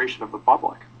adoration of the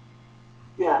public.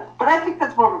 Yeah, but I think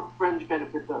that's more of a fringe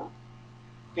benefit, though.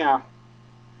 Yeah.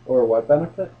 Or what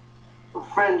benefit? A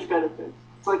fringe benefit.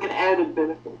 It's like an added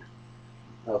benefit.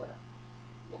 Okay.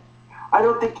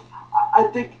 I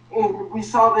think we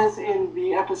saw this in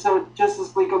the episode,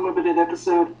 Justice League Unlimited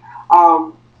episode,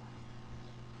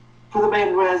 for the man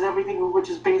who has everything, which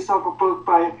is based off a book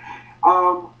by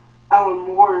Alan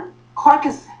Moore. Clark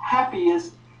is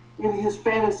happiest in his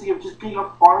fantasy of just being a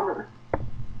farmer.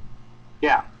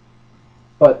 Yeah.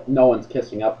 But no one's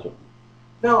kissing up to him.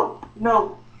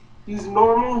 No. He's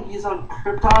normal. He's on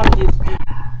Krypton.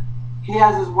 He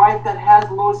has his wife that has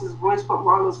Lois's voice but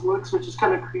Lana's looks, which is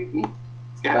kind of creepy.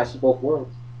 Yeah. Best of both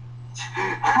worlds.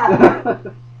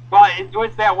 Well,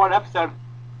 what's that one episode?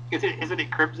 Isn't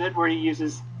it Crimson where he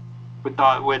uses with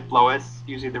Lois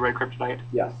using the red kryptonite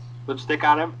Yes. lipstick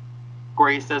on him,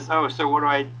 where he says, "Oh, so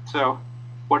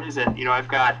what is it? You know, I've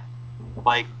got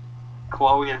like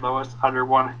Chloe and Lois under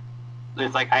one.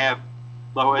 It's like I have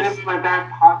Lois. This is my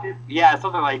back pocket. Yeah,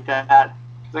 something like that.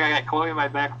 It's like I got Chloe in my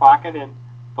back pocket and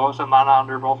Lois and Lana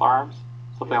under both arms,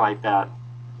 something like that."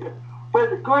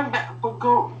 But going back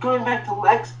to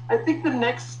Lex, I think the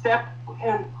next step,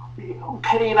 and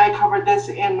Penny and I covered this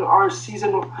in our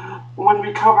season when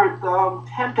we covered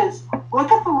Tempest. Look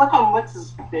at the look on Lex's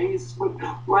Lex's face when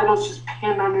Lionel's just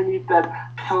pinned underneath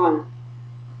that pillar.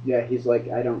 Yeah, he's like,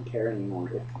 I don't care anymore.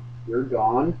 If you're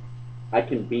gone, I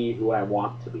can be who I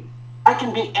want to be. I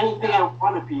can be anything I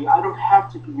want to be. I don't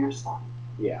have to be your son.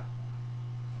 Yeah.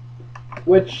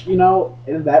 Which, you know,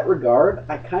 in that regard,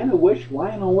 I kind of wish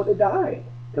Lionel would have died.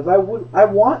 Because I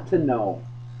want to know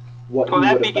what he So would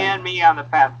that have began been. me on the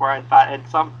path where I thought at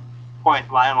some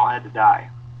point Lionel had to die.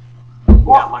 Well,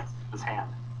 Got Lex's hand.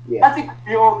 I Yeah, think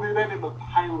we all knew that in the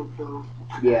pilot, though.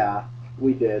 yeah,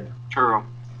 we did. True.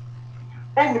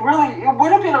 And really, it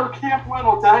would have been okay if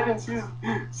Lionel died in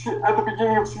at the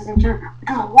beginning of season 2,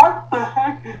 because what the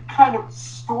heck kind of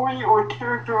story or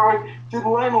character arc did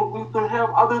Lionel Luthor have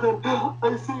other than,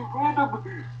 I say, random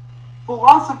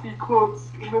philosophy quotes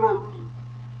and then I leave?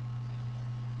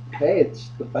 Hey, it's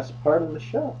the best part of the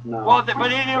show. No. Well,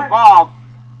 but it evolved.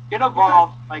 It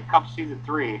evolved like come season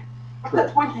 3. But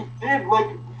that's what he did, like,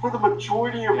 for the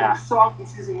majority of Yeah. his songs in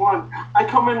season 1. I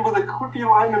come in with a quippy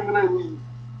line and then I leave.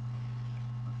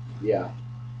 Yeah.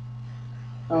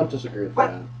 I don't disagree with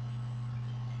But- that.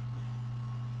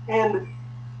 And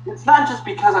it's not just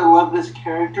because I love this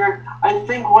character. I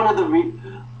think one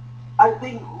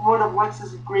of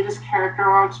Lex's greatest character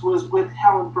arcs was with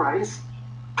Helen Bryce,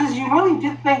 because you really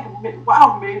did think,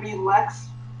 wow, maybe Lex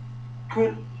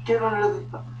could get under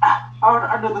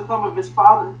the thumb of his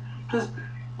father, because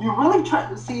you really tried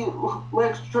to see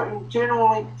Lex trying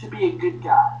generally to be a good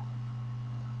guy.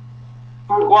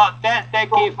 Well, that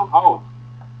gave him hope.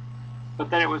 But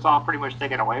then it was all pretty much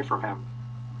taken away from him.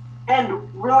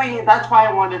 And really, that's why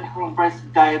I wanted Helen Bryce to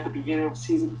die at the beginning of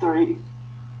season 3.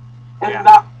 And Yeah.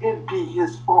 not it be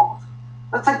his fault.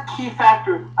 That's a key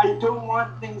factor. I don't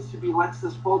want things to be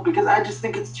Lex's fault because I just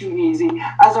think it's too easy.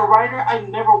 As a writer, I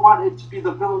never want it to be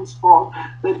the villain's fault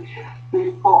that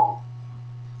they fall.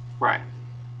 Right.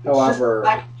 It's just However,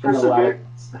 lack of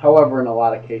perseverance. in a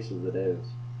lot of cases it is.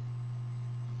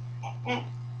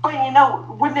 But you know,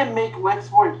 wouldn't it make Lex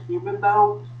more human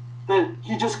though? That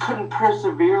he just couldn't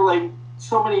persevere like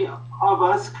so many of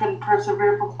us couldn't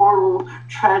persevere from horrible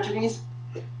tragedies?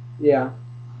 Yeah.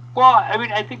 Well, I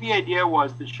mean, I think the idea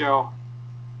was to show,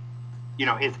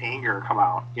 his anger come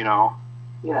out,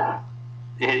 Yeah.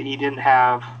 He didn't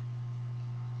have,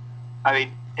 and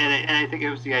I think it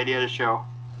was the idea to show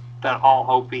that all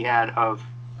hope he had of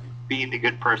being the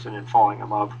good person and falling in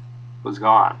love was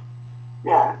gone.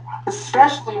 Yeah.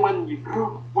 Especially if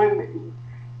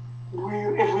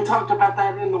we talked about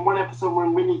that in the one episode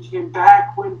when Winnie came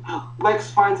back, when Lex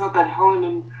finds out that Helen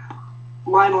and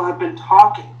Lionel have been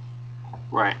talking.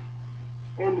 Right.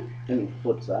 And And he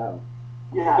flips out.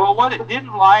 yeah. Well,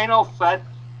 didn't Lionel set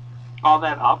all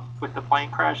that up with the plane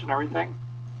crash and everything?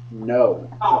 No.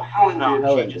 Oh, Helen No, did.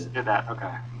 Helen she just did. did that.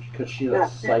 Okay. Because she's Yeah. a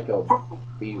psycho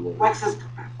B-word.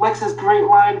 Lex's great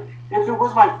line, if it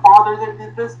was my father that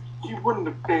did this, he wouldn't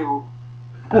have failed.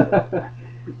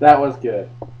 That was good.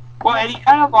 Well, and he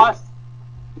kind of lost.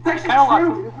 It's actually Kinda like-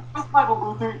 true. If it was Lionel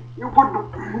Luthor, it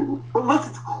wouldn't have. Unless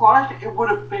it's Clark, it would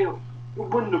have failed. It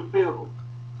wouldn't have failed.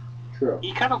 True.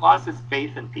 He kind of lost his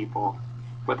faith in people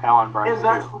with Helen Bryce. And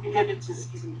that's too. when we get into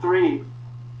season 3.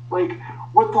 Like,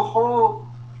 with the whole,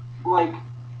 like,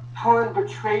 Helen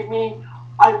betrayed me,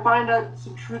 I find out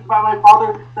some truth about my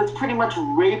father that's pretty much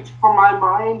raped from my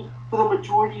mind for the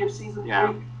majority of season 3.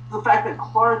 Yeah. The fact that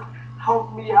Clark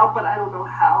helped me out, but I don't know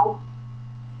how.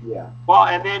 Yeah. Well,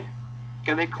 and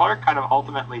then Clark kind of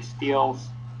ultimately steals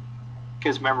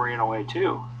his memory in a way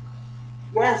too.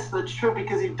 Yes, that's true,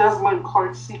 because he does learn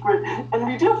Clark's secret. And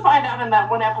we do find out in that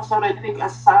one episode, I think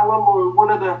Asylum, or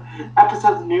one of the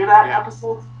episodes near that Yeah.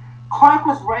 episode, Clark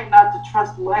was right not to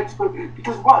trust Lex, but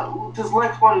because what does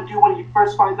Lex want to do when he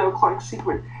first finds out Clark's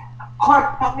secret?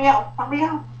 Clark, help me out, help me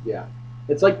out. Yeah.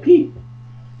 It's like Pete.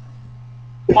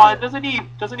 Well, doesn't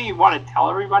he want to tell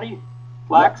everybody,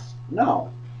 Lex? No.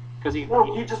 Because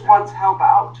No, he just wants help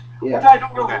out. Which Yeah. I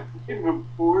don't really Okay. blame him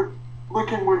for,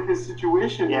 looking where his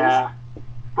situation yeah. is.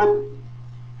 But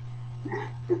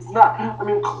it's not. I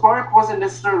mean, Clark wasn't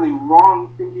necessarily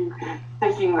wrong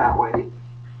thinking that way.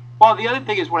 Well, the other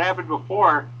thing is what happened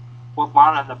before with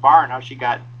Lana in the barn. How she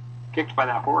got kicked by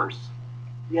that horse.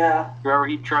 Yeah, Remember,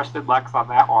 he trusted Lex on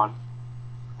that one.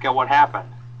 Get what happened.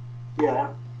 yeah.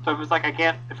 So if it's like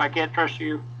if I can't trust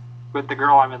you with the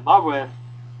girl I'm in love with,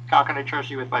 how can I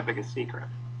trust you with my biggest secret?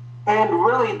 And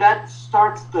really, that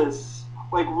starts this,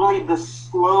 like, really the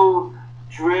slow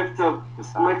drift of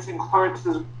Lex and Clark's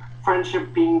friendship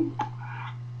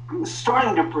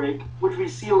starting to break, which we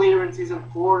see later in season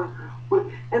 4.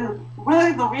 And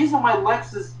really, the reason why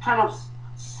Lex is kind of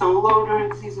solo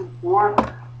during season 4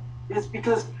 is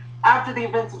because after the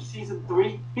events of season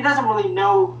 3, he doesn't really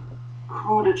know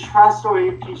who to trust or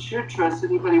if he should trust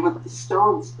anybody with the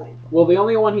stones thing. Well, the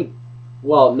only one he...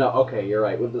 Well, no, okay, you're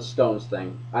right, with the stones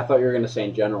thing. I thought you were going to say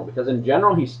in general, because in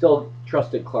general he still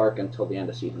trusted Clark until the end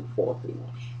of season 4, pretty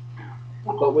much.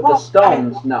 But with the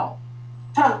stones, no.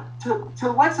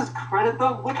 To Lex's credit,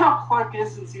 though, look how Clark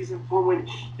is in season 4 when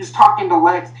he's talking to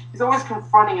Lex. He's always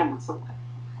confronting him with something.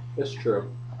 It's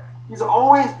true. He's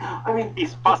always, I mean...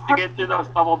 He's supposed to get through those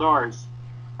double doors.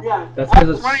 Yeah. That's because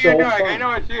it's What are so you doing? fun. I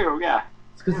know it's you, yeah.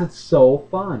 It's because it's so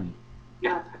fun.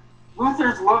 Yeah.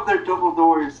 Luthors love their double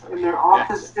doors in their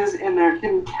offices, in their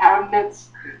hidden cabinets.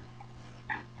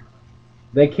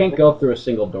 They can't go through a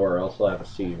single door or else they'll have a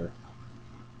seizure.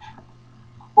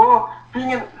 Well,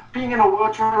 being in a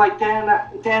wheelchair like Dan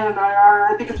and I are,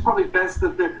 I think it's probably best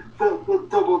that the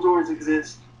double doors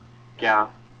exist. Yeah.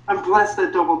 I'm blessed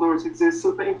that double doors exist,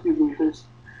 so thank you, Luthors.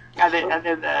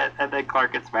 And then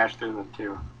Clark gets smashed through them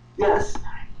too. Yes,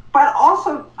 but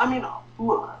also, I mean,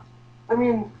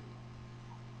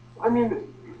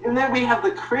 and then we have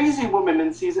the crazy woman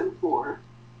in season 4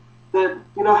 that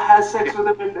has sex with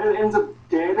him and ends up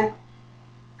dead.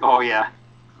 Oh yeah.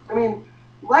 I mean,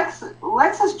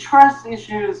 Lex's trust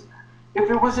issues. If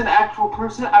it was an actual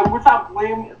person, I would not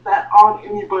blame that on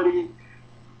anybody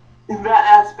in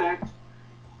that aspect.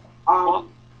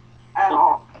 At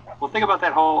all. Well, think about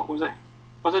that whole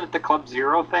wasn't it the Club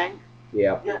Zero thing?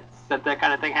 Yeah. Yes. That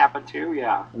kind of thing happened too.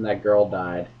 Yeah. And that girl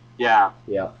died. Yeah.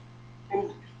 Yep.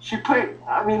 And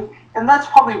and that's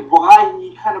probably why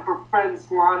he kind of befriends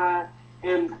Lana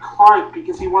and Clark,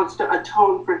 because he wants to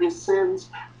atone for his sins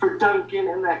for Duncan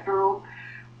and that girl.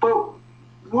 But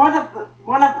one of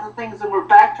the things, and we're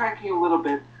backtracking a little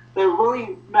bit, that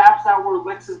really maps out where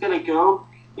Lex is going to go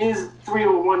is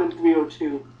 301 and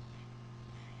 302.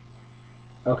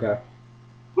 Okay.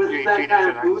 With that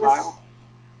guy Lewis,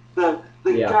 the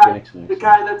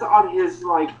guy that's on his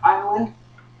island.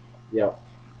 Yep.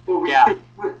 Yeah.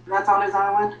 That's on his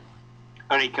island.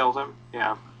 And he kills him.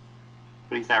 Yeah.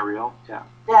 But he's not real. Yeah.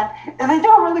 Yeah, and they do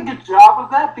a really good job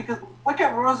of that, because look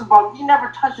at Rosenbaum. He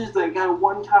never touches that guy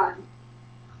one time.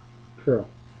 True.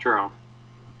 True.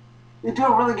 They do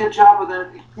a really good job of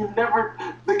that.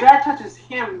 The guy touches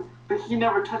him, but he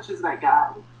never touches that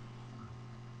guy.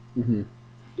 Mm-hmm.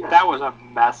 Yeah. That was a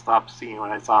messed up scene when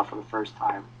I saw it for the first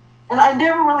time. And I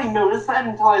never really noticed that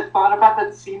until I thought about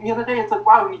that scene the other day. It's like,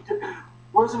 wow,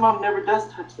 Rosenbaum never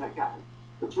does touch that guy.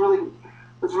 That's really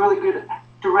good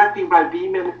directing by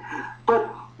Beeman. But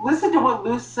listen to what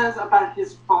Luce says about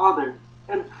his father.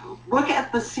 And look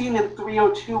at the scene in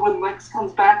 302 when Lex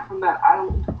comes back from that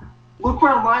island. Look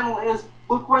where Lionel is,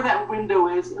 look where that window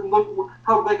is, and look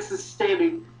how Lex is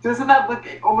standing. Doesn't that look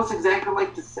almost exactly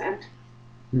like Descent?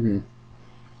 Mm-hmm.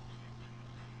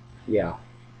 Yeah.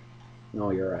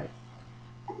 No, you're right.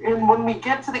 And when we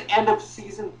get to the end of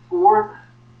season 4,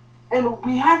 and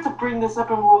we have to bring this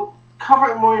up and we'll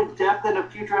cover it more in depth in a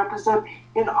future episode,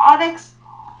 in Onyx,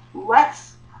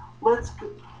 Lex lets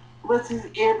his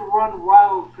id run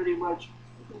wild pretty much,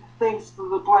 thanks to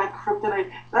the black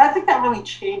kryptonite. And I think that really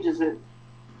changes it.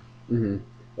 Mm-hmm.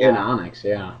 In Onyx,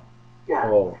 yeah. Yeah.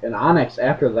 Oh, in Onyx,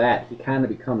 after that, he kind of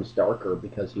becomes darker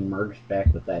because he merged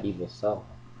back with that evil self.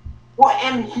 Well,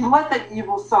 and he let that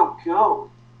evil self go.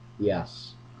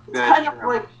 Yes. It's kind of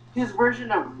like his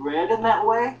version of Red in that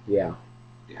way. Yeah.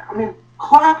 Yeah. I mean,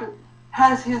 Clark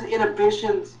has his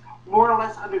inhibitions more or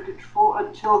less under control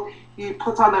until he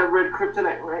puts on that red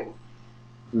kryptonite ring.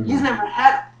 Mm-hmm. He's never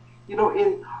had,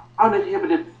 in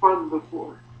uninhibited fun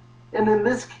before. And in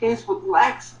this case with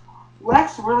Lex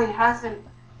really hasn't,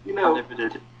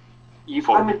 Uninhibited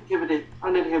evil. Uninhibited.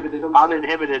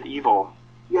 Uninhibited evil.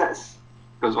 Yes.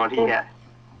 Was what he had.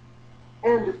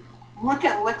 And look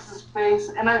at Lex's face,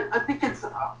 and I think it's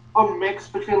a mix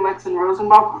between Lex and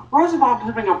Rosenbaum. Rosenbaum's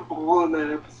having a ball in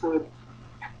that episode.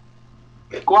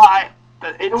 Well,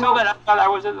 until that episode, I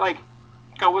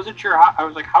wasn't sure. I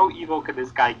was like, how evil could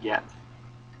this guy get?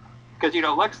 Because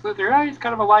Lex Luthor, he's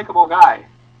kind of a likable guy.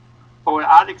 But when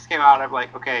Onyx came out, I'm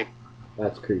like, okay,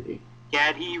 that's creepy.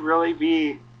 Can he really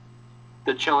be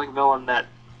the chilling villain that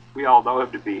we all know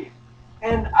him to be?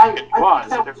 And I think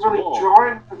that was really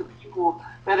jarring for the people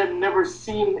that have never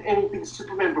seen anything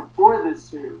Superman before this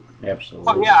series. Absolutely.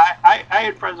 Well, yeah, I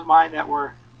had friends of mine that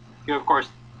were, of course,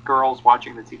 girls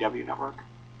watching the CW network.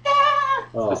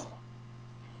 Oh.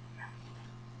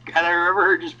 And I remember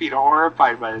her just being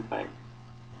horrified by the thing.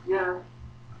 Yeah.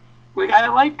 Like, I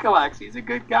like Lex. He's a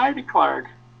good guy to Clark.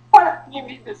 What? You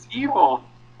mean this evil?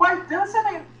 Why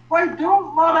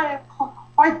don't Lana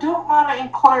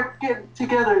and Clark get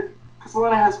together? Because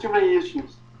Lana has too many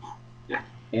issues.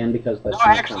 And because that's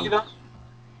actually,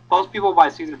 those people by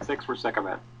season 6 were sick of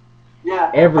it.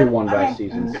 Yeah. Everyone I by mean,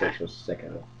 season 6 was sick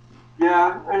of it.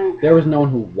 Yeah, I mean, There was no one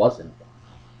who wasn't.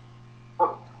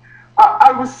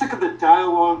 I was sick of the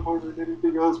dialogue more than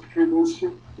anything else between those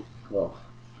two. Well,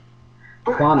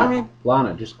 But Lana, I mean,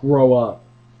 Lana, just grow up.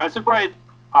 I'm surprised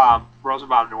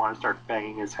Rosenbaum didn't want to start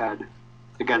banging his head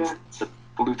against the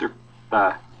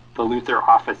Luthor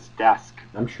office desk.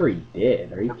 I'm sure he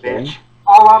did. Are you The kidding? bitch.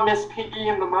 a la Miss Piggy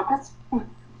and the Muppets.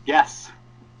 Yes.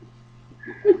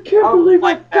 I can't believe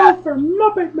like I fell that. for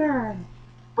Muppet Man.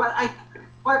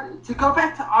 But to go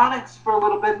back to Onyx for a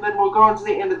little bit, and then we'll go into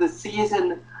the end of the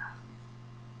season.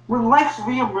 When Lex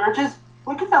reemerges,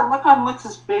 look at that look on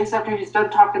Lex's face after he's done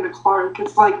talking to Clark.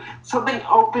 It's like something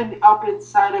opened up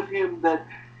inside of him that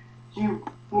he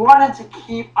wanted to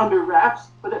keep under wraps,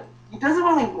 but he doesn't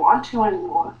really want to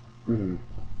anymore. Mm-hmm.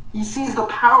 He sees the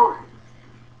power.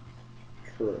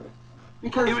 True.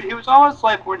 Because It was almost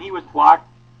like when he was locked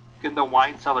in the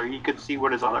wine cellar, he could see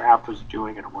what his other half was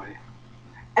doing in a way.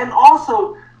 And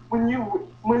also, when you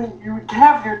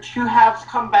have your two halves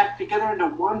come back together into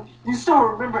one, you still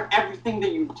remember everything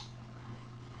that you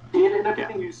did and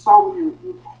everything you saw when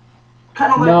you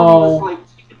kind of like when he was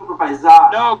like taken over by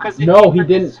Zod. No, because he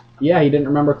didn't. Yeah, he didn't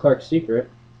remember Clark's secret.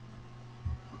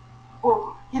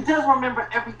 Well, he does remember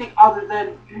everything other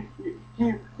than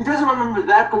he doesn't remember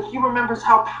that, but he remembers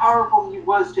how powerful he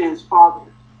was to his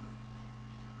father.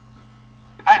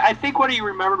 I think what he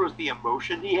remembered was the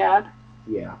emotion he had,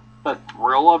 Yeah. the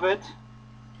thrill of it.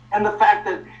 And the fact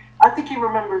that I think he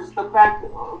remembers the fact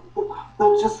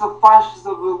that just the flashes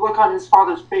of the look on his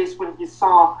father's face when he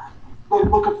saw the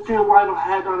look of fear Lionel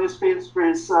had on his face for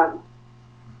his son.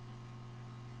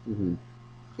 Mm-hmm.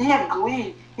 He had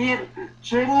glee. He had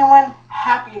genuine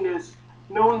happiness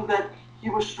knowing that he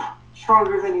was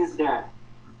stronger than his dad.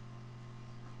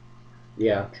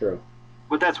 Yeah, true.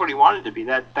 But that's what he wanted to be.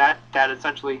 That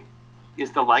essentially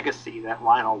is the legacy that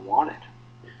Lionel wanted.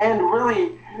 And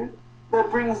really, that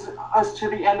brings us to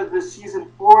the end of this season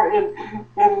 4. In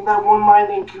that one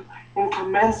line in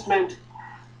commencement,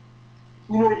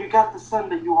 you got the son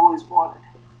that you always wanted.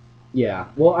 Yeah.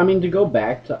 Well, I mean, to go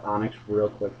back to Onyx real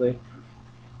quickly,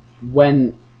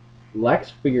 when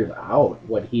Lex figures out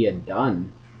what he had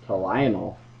done to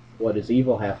Lionel, what his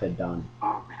evil half had done,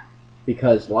 Oh man.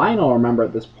 because Lionel, remember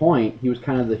at this point, he was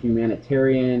kind of the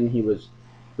humanitarian, he was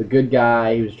the good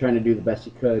guy, he was trying to do the best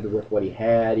he could with what he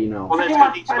had, Well, that's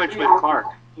because he switched with Clark.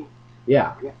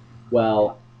 Yeah.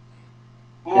 Well,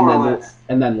 More or less.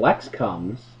 and then Lex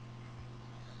comes,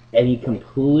 and he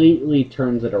completely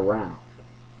turns it around.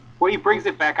 Well, he brings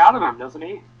it back out of him, doesn't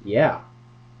he? Yeah.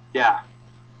 Yeah.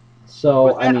 So,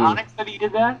 Was that I mean, Onyx that he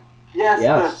did that?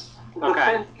 Yes. The Okay.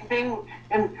 fencing thing,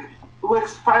 and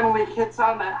Lex finally hits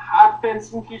on that hot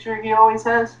fencing teacher he always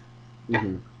has.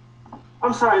 mhm.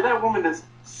 I'm sorry, that woman is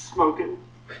smoking.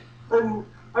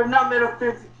 I've not met a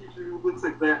fencing teacher who looks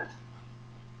like that.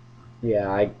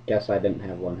 Yeah, I guess I didn't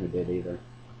have one who did either.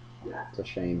 Yeah. It's a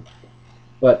shame.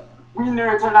 But We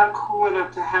nerds are not cool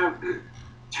enough to have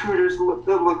tutors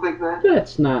that look like that.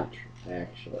 that's not true,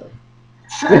 actually.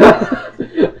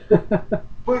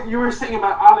 But you were saying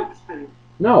about Onyx thing.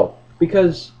 No,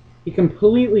 because he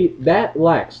completely, that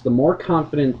Lex, the more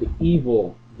confident, the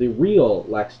evil, the real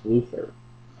Lex Luthor,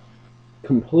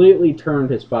 completely turned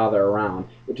his father around,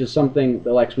 which is something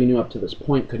the Lex we knew up to this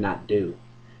point could not do.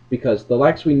 Because the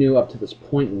Lex we knew up to this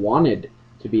point wanted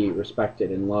to be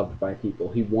respected and loved by people.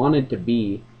 He wanted to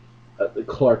be a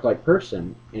Clark-like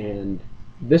person, and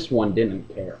this one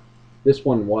didn't care. This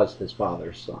one was his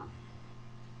father's son.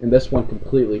 And this one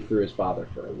completely threw his father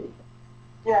for a loop.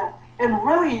 Yeah, and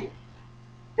really,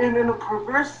 in a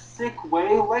perverse, sick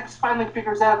way, Lex finally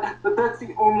figures out that that's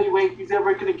the only way he's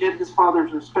ever going to get his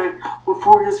father's respect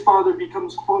before his father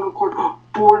becomes quote-unquote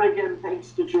born again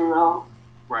thanks to Jor-El.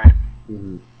 Right.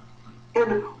 Mm-hmm.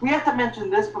 And we have to mention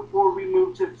this before we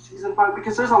move to season 5,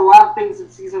 because there's a lot of things in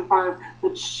season 5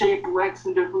 that shape Lex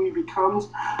into who he becomes.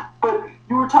 But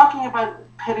you were talking about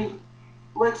petty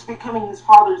Lex becoming his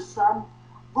father's son.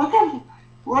 Look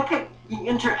at the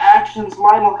interactions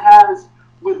Lionel has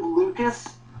with Lucas,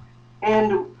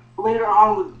 and later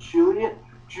on with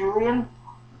Julian,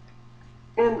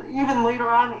 and even later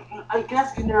on, I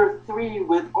guess in Era 3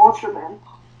 with Ultraman.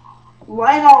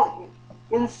 Lionel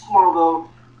in Smallville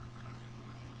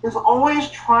is always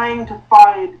trying to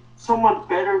find someone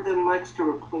better than Lex to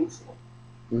replace him.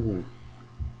 Mm-hmm.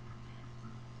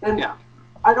 And Yeah.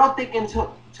 I don't think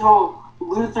until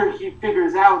Luthor he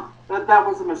figures out that that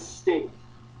was a mistake.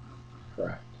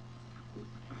 Correct.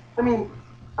 I mean,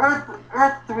 Earth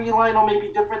 3 Lionel may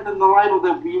be different than the Lionel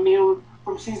that we knew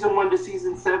from season 1 to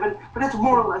season 7, but it's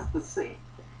more or less the same.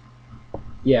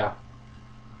 Yeah.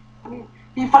 I mean,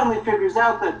 he finally figures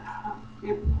out that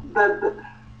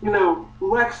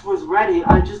Lex was ready.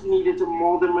 I just needed to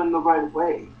mold him in the right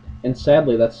way. And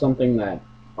sadly, that's something that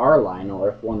our Lionel,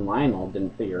 or one Lionel,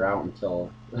 didn't figure out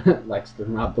until Lex threw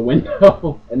him out the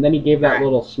window. And then he gave that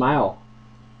little smile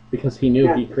because he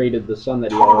knew he created the son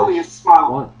that he always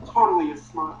wanted. Totally a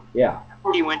smile. Yeah.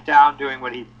 He went down doing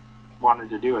what he wanted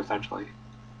to do, essentially.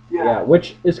 Yeah,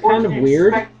 which is kind of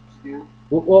weird.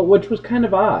 Well, which was kind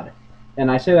of odd. And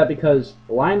I say that because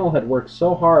Lionel had worked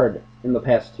so hard in the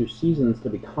past 2 seasons to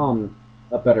become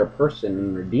a better person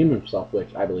and redeem himself,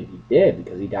 which I believe he did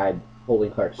because he died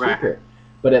holding Clark's secret.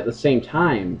 But at the same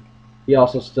time, he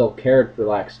also still cared for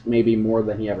Lex maybe more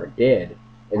than he ever did,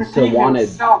 and still wanted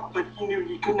himself, but he knew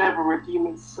he could never redeem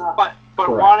himself. But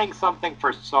wanting something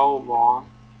for so long,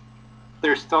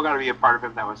 there's still got to be a part of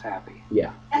him that was happy.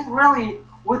 Yeah. And really,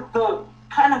 with the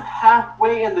kind of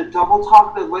halfway and the double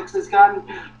talk that Lex has gotten,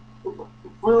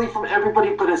 really from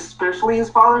everybody, but especially his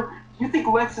father, do you think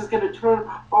Lex is going to turn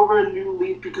over a new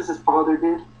leaf because his father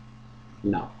did?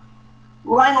 No.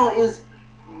 Lionel is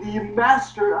the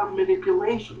master of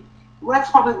manipulation. Lex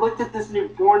probably looked at this new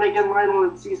born-again Lionel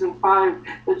in Season 5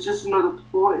 as just another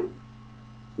ploy.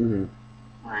 Mm-hmm.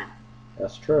 Right.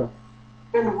 That's true.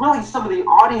 And really, some of the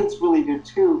audience really did,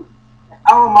 too.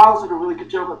 Alan Miles did a really good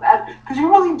job of that, because you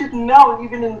really didn't know,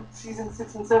 even in Season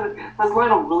 6 and 7, has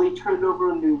Lionel really turned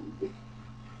over a new leaf.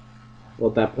 Well,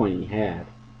 at that point, he had.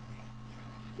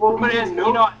 Well, But as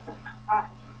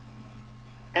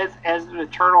an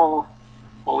eternal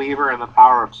believer in the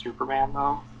power of Superman,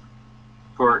 though,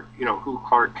 for who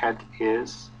Clark Kent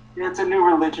is. Yeah, it's a new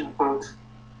religion, folks.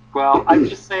 Well, I'm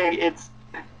just saying it's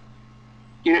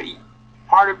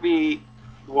part of me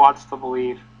wants to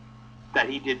believe that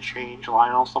he did change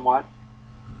Lionel somewhat.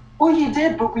 Well, he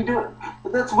did, but we do.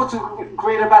 But that's what's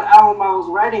great about Alan Miles'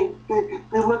 writing.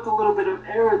 They left a little bit of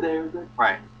error there that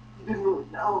you didn't really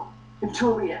know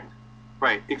until the end.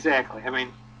 Right, exactly. I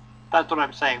mean, that's what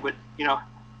I'm saying. But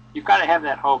you've got to have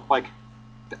that hope. Like,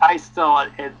 I still,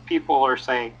 and people are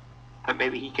saying that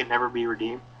maybe he can never be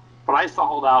redeemed, but I still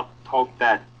hold out hope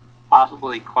that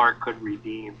possibly Clark could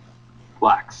redeem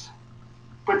Lex.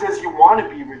 But does he want to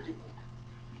be redeemed?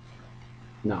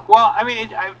 No. Well, I mean,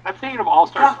 I'm thinking of All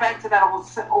Stars. It goes back to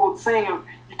that old saying of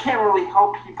you can't really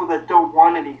help people that don't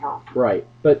want any help. Right.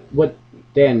 But what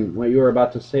you were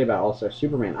about to say about All-Star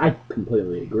Superman, I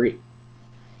completely agree.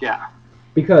 Yeah.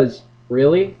 Because,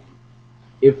 really,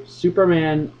 if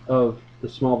Superman of the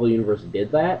Smallville universe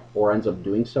did that, or ends up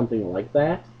doing something like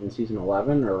that in Season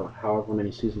 11, or however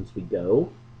many seasons we go...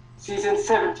 Season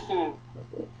 17.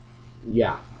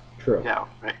 Yeah, true. Yeah,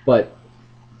 right. But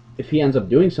if he ends up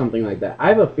doing something like that, I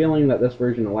have a feeling that this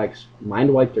version of Lex,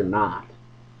 mind-wiped or not,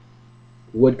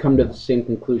 would come to the same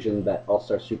conclusion that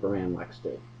All-Star Superman Lex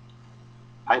did.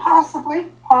 Possibly.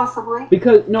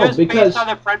 Because based on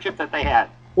the friendship that they had.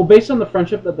 Well, based on the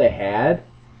friendship that they had,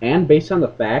 and based on the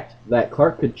fact that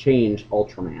Clark could change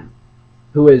Ultraman,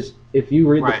 who is, if you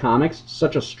read the comics,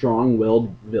 such a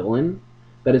strong-willed villain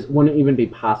that wouldn't even be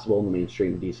possible in the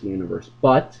mainstream DC universe.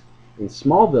 But in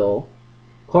Smallville,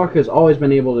 Clark has always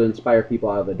been able to inspire people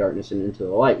out of the darkness and into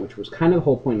the light, which was kind of the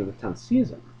whole point of the 10th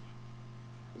season.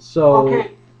 So...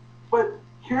 Okay, but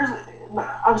here's...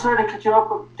 I'm sorry to cut you off,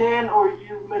 but Dan or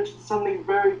you mentioned something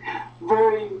very,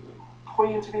 very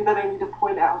poignant to me that I need to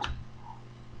point out.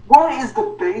 What is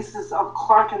the basis of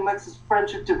Clark and Lex's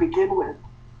friendship to begin with?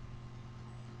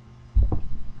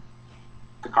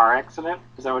 The car accident?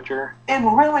 Is that what you're...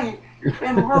 And really,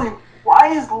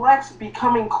 why is Lex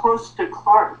becoming close to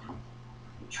Clark?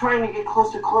 Trying to get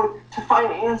close to Clark to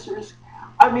find answers?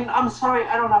 I mean, I'm sorry,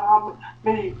 I don't know how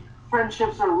many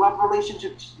friendships or love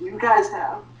relationships you guys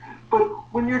have, but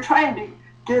when you're trying to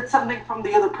get something from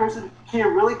the other person, can you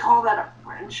really call that a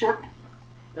friendship?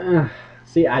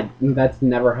 See, that's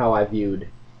never how I viewed...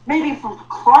 Maybe from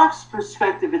Clark's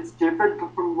perspective it's different,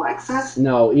 but from Lex's?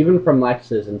 No, even from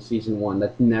Lex's in Season 1,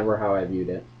 that's never how I viewed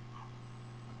it.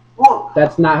 Well...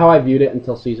 That's not how I viewed it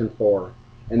until Season 4.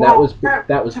 And that was different.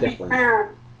 To be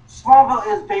fair,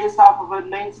 Smallville is based off of a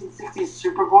 1960s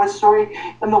Superboy story,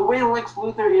 and the way Lex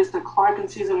Luthor is to Clark in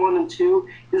Season 1 and 2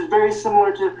 is very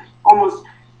similar to almost,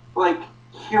 like,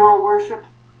 hero worship.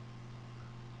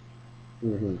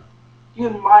 Mm-hmm. He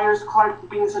admires Clark for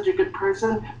being such a good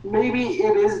person. Maybe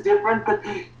it is different, but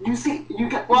you see, you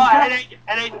get... Well,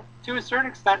 and to a certain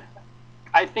extent,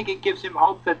 I think it gives him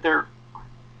hope that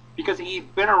because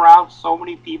he'd been around so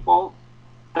many people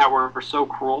that were so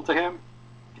cruel to him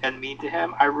and mean to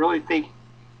him, I really think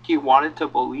he wanted to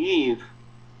believe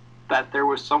that there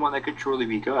was someone that could truly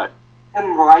be good.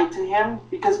 And lie to him?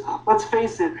 Because, let's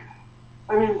face it,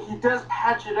 I mean, he does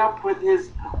patch it up with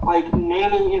his, like,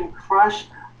 nanny and crush,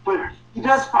 but he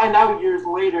does find out years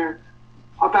later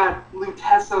about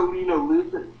Lutessa Lena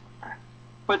Luthor.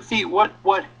 But see, what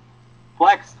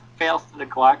Lex fails to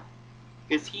neglect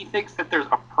is he thinks that there's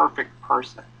a perfect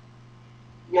person.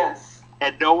 Yes.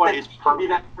 And no one That is he can be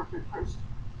perfect. that perfect person.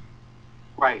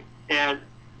 Right. And,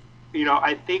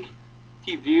 I think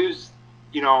he views,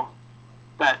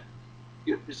 that,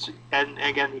 and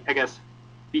again, I guess,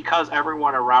 because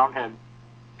everyone around him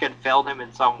can fail him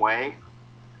in some way,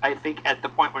 I think at the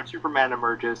point when Superman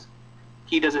emerges,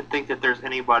 he doesn't think that there's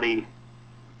anybody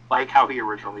like how he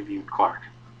originally viewed Clark.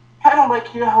 Kind of like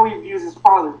how he views his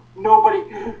father. Nobody,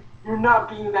 you're not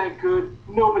being that good.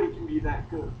 Nobody can be that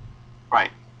good.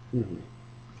 Right. Mm-hmm.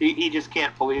 He just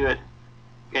can't believe it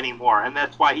anymore, and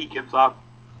that's why he gives up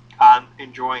on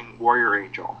enjoying Warrior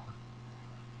Angel.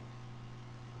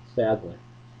 Sadly.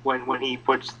 When he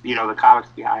puts the comics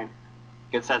behind,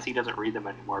 it says he doesn't read them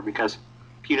anymore because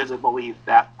he doesn't believe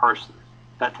that person,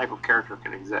 that type of character,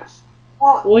 can exist.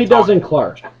 Well, he doesn't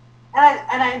Clark. And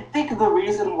I think the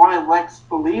reason why Lex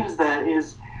believes that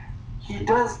is he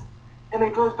does, and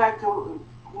it goes back to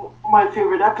my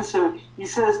favorite episode. He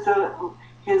says to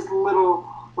his little,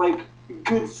 like,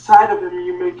 good side of him,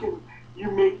 you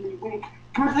make me weak.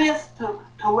 Goodness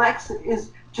to Lex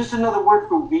is just another word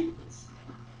for weakness.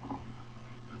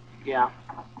 Yeah.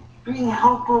 Being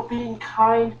helpful, being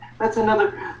kind, that's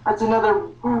another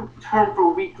term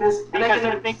for weakness. Because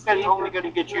he thinks that's only going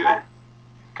to get you.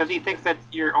 Because he thinks that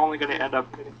you're only going to end up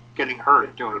getting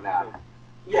hurt doing that.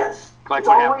 Yes. Like it's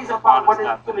what always happened about what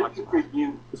to it's going to do for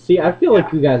you. See, I feel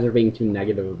like you guys are being too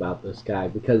negative about this guy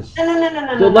because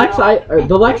No, the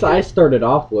Lex I started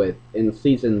off with in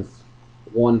seasons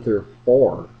 1 through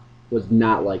 4 was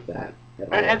not like that at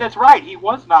all. And that's right. He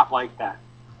was not like that.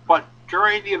 But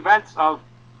during the events of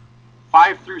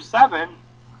 5 through 7,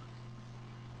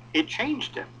 it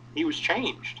changed him. He was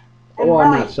changed. Well,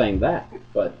 I'm not saying that,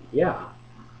 but yeah.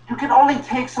 You can only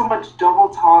take so much double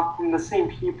talk from the same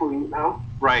people,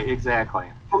 Right, exactly.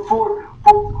 Before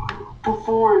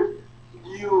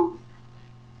you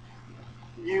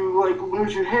like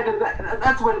lose your head, and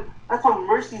that's what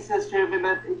Mercy says to him in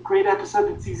that great episode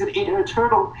in season 8 of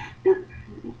Turtle.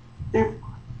 If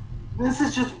this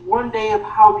is just one day of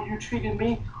how you treated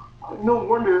me, no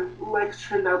wonder Lex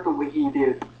turned out the way he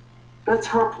did. That's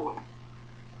her point.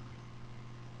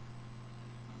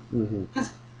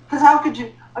 Because how could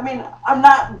you? I mean, I'm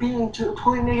not being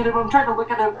totally negative. I'm trying to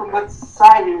look at it from Lex's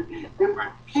side here. If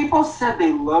people said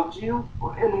they loved you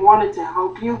and wanted to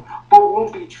help you, but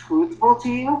won't be truthful to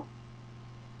you,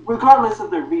 regardless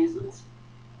of their reasons.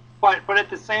 But at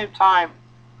the same time,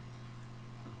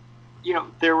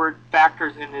 there were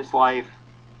factors in his life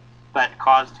that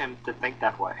caused him to think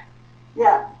that way.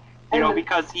 Yeah.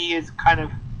 Because he is kind of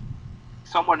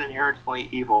somewhat inherently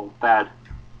evil that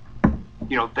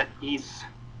he's...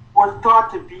 Or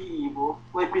thought to be evil,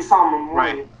 like we saw in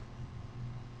Memoria.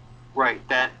 Right.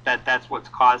 That's what's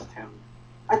caused him.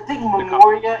 I think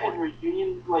Memoria and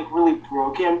Reunion, really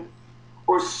broke him,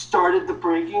 or started the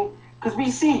breaking. Because we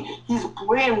see he's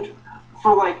blamed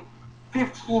for,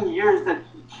 15 years that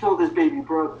he killed his baby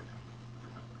brother.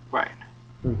 Right.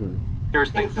 Mm-hmm.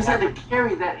 There's things he's had to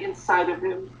carry that inside of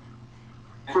him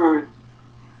for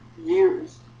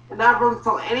years. And not really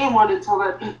tell anyone until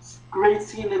that great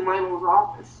scene in Lionel's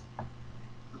office.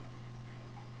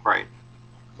 Right.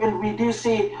 And we do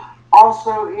see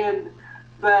also in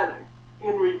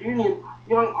Reunion,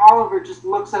 young Oliver just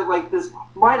looks at this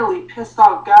mightily pissed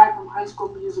off guy from High School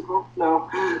Musical. No.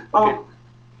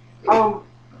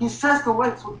 He says to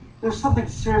Lex, there's something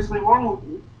seriously wrong with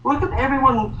you. Look at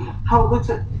everyone, how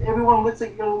everyone looks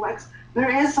at young Lex. There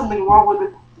is something wrong with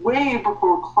it way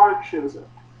before Clark shows up.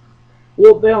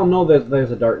 Well, they all know that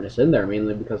there's a darkness in there,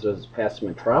 mainly because of his past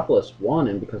Metropolis 1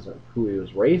 and because of who he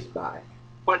was raised by.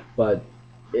 But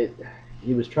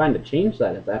he was trying to change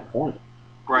that at that point.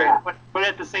 Right. Yeah. But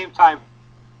at the same time,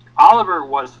 Oliver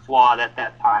was flawed at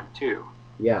that time, too.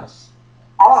 Yes.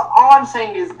 All I'm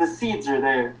saying is the seeds are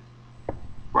there.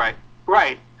 Right.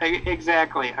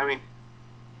 Exactly. I mean,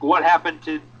 what happened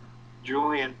to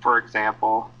Julian, for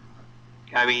example,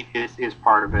 is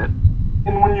part of it.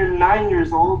 And when you're 9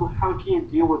 years old, how can you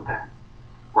deal with that?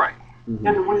 Right. Mm-hmm.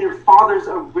 And when your father's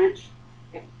a rich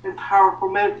and powerful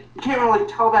man, you can't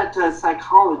really tell that to a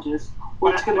psychologist,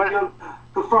 or it's going to be on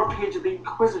the front page of the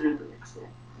Inquisitor the next day.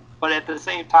 But at the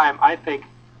same time, I think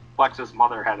Lex's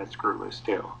mother had it screwed loose,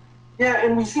 too. Yeah,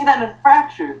 and we see that in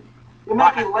Fractured. It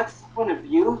might be Lex's point of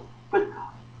view, but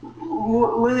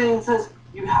Lillian says,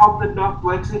 you helped enough,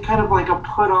 Lex, in kind of a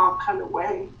put-off kind of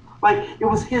way. It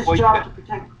was his job to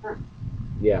protect her.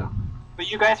 Yeah. but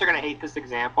you guys are gonna hate this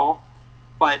example,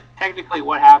 but technically,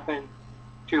 what happened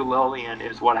to Lillian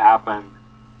is what happened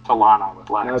to Lana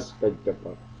with Lex.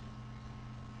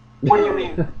 What do you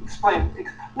mean? Explain.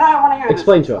 No, I want to hear this.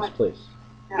 Explain to us, please.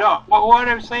 Yeah. No, what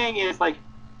I'm saying is, like,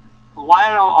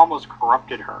 Lionel almost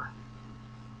corrupted her.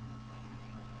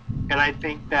 And I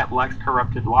think that Lex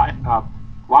corrupted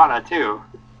Lana, too.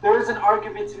 There is an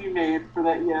argument to be made for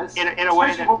that, yes. In a way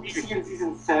Especially that what we see in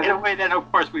season 7. in a way that,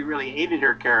 of course, we really hated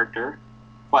her character,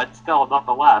 but still,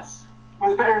 nonetheless,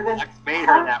 was better than Lex made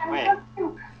her that way.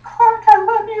 Clark, I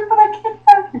love you, but I can't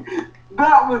have you.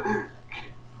 That was...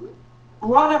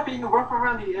 Lana being rough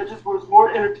around the edges was more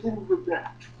entertaining than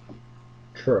that.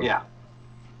 True. Yeah.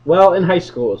 Well, in high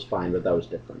school it was fine, but that was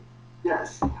different.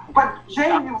 Yes. But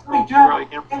Jane, you really do have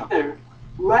a point there.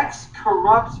 Lex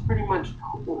corrupts pretty much,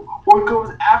 or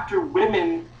goes after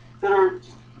women that are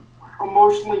just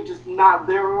emotionally just not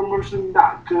there, or emotionally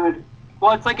not good.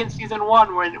 Well, it's like in season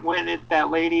 1 when it's that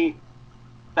lady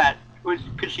that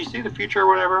could she see the future or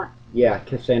whatever? Yeah,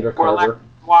 Cassandra Where Carter. Lex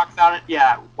walks out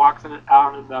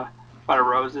out in the bed of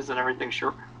roses and everything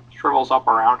shrivels up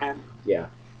around him. Yeah.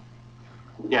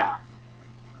 Yeah,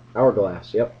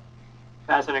 Hourglass, yep.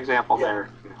 that's an example there.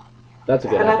 That's a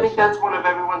good And I episode. think that's one of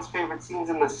everyone's favorite scenes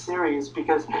in the series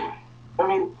because, I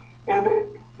mean, and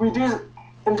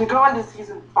to go into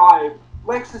season 5,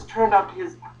 Lex has turned up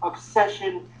his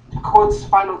obsession to quote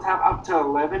Spinal Tap up to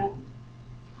 11.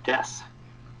 Yes.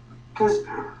 Because,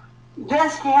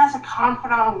 yes, he has a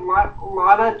confidant on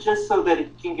Lana just so that he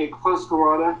can get close to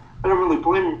Lana. I don't really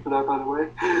blame him for that, by the way.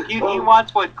 He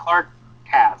wants what Clark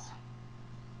has,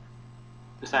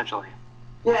 essentially.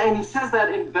 Yeah, and he says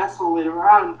that in Vessel later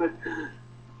on, but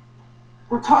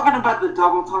we're talking about the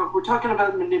double talk. We're talking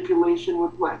about manipulation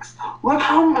with Lex. Look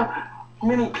how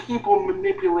many people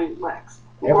manipulate Lex.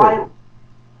 Ryan,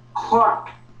 Clark,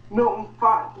 Milton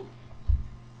Fogg.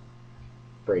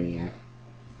 Brainiac.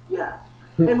 Yeah.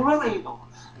 And really,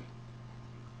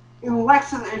 in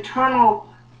Lex's eternal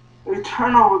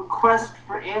request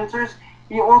for answers,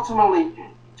 he ultimately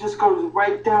just goes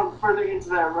right down further into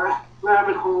that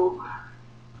rabbit hole.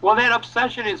 Well, that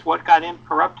obsession is what got him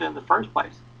corrupted in the first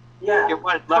place. Yeah,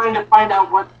 What trying left to find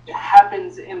out what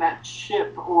happens in that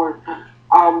ship, or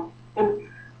and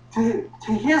to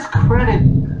his credit,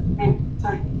 and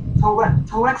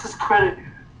to Lex's credit,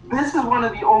 this is one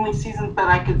of the only seasons that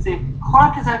I could say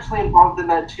Clark is actually involved in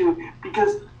that too,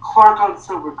 because Clark on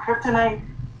Silver Kryptonite.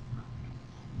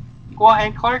 Well,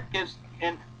 and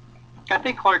I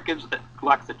think Clark gives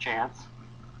Lex a chance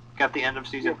at the end of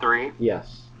season 3,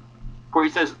 Yes. where he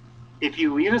says, "If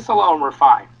you leave us alone, we're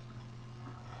fine.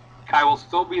 I will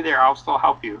still be there. I'll still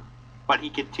help you." But he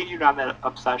continued on that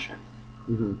obsession,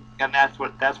 Mm-hmm. and that's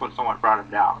what somewhat brought him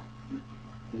down.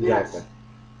 Exactly. Yes.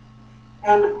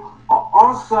 And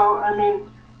also, I mean,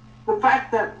 the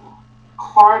fact that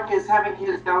Clark is having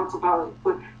his doubts about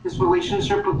his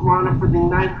relationship with Lana for the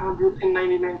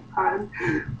 999th time,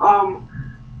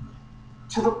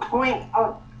 to the point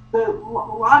of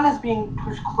Lana's being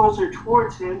pushed closer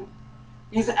towards him.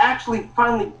 He's actually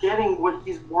finally getting what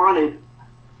he's wanted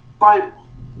by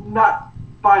not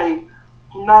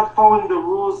following the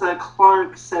rules that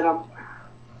Clark set up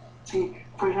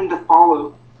for him to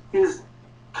follow. His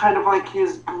kind of like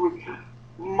his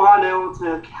Mon-El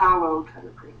to Kal-El kind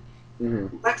of thing.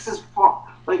 Mm-hmm. Lex is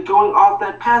like going off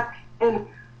that path, and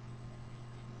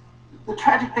the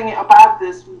tragic thing about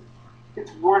this,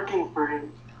 it's working for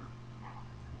him.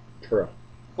 True.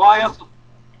 Well, I also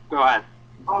go ahead.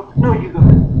 No, you go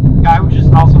ahead. I was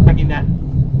just also thinking that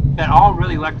all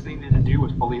really Lex needed to do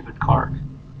was believe in Clark.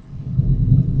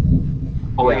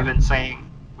 Believe in saying,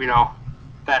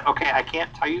 that, okay, I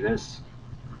can't tell you this,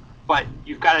 but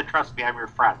you've got to trust me, I'm your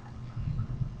friend.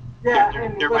 Yeah,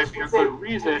 There Lex might be a would say, good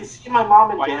reason "Have you seen my mom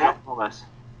and why you dad?" don't know this.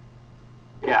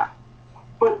 Yeah.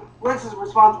 But Lex's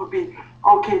response would be,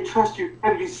 "Okay, trust you.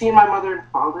 Have you seen my mother and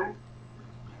father?"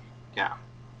 Yeah.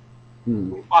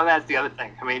 Hmm. Well, that's the other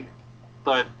thing. I mean,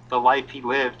 the life he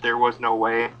lived, there was no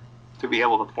way to be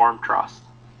able to form trust.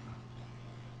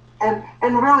 And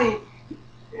really,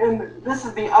 and this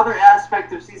is the other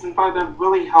aspect of season 5 that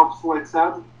really helps Lex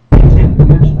out.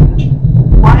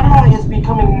 Lionel is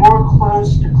becoming more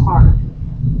close to Clark.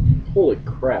 Holy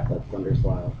crap, that thunder's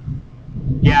loud.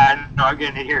 Yeah, no, I'm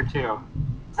getting it here too.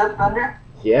 Is that thunder?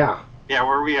 Yeah. Yeah,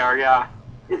 where we are, yeah.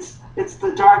 It's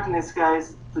the darkness,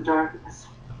 guys. The darkness.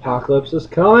 Apocalypse is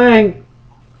coming!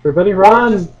 Everybody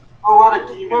run! Just a lot of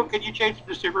Oh, demons. could you change it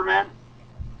to Superman?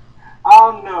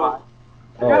 Oh no.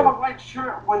 I have a Oh. white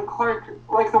shirt when Clark,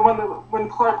 like the one that when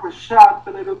Clark was shot,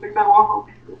 but I don't think that will help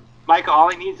either. Michael, all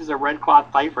he needs is a red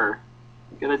cloth diaper.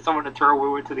 Get someone to throw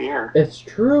Woo into the air. It's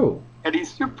true. And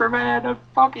he's Superman of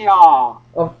Tokyo.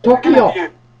 Of You're gonna Tokyo! be a-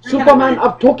 you're Superman gonna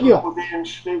of be a Tokyo! Uncle Dan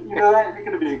Schmidt. You know that? You're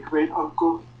gonna be a great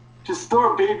uncle. Just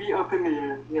throw a baby up in the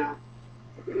air. Yeah.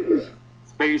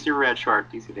 It's Baby Superman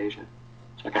short, DC Nation.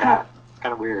 Check it out. It's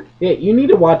kind of weird. Yeah, you need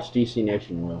to watch DC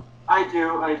Nation, Will. I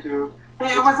do.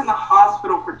 Hey, I was in the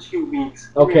hospital for 2 weeks.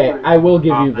 Okay, I will give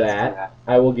you let's do that.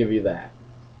 I will give you that.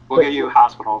 We'll give you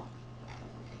hospital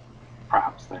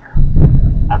props there.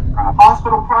 Not props.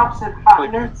 Hospital props and hot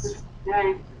Like- nurses.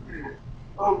 Yay.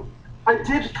 I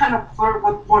did kind of flirt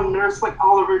with one nurse like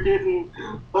Oliver did in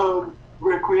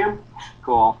Requiem.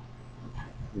 Cool.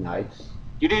 Nice.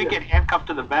 You didn't get handcuffed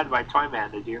to the bed by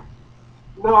Toyman, did you?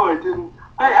 No, I didn't.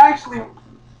 I actually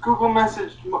Google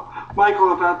messaged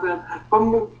Michael about that. But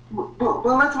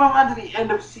let's move on to the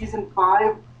end of season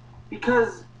 5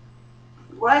 because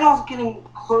Lionel's getting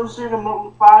closer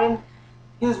to fine.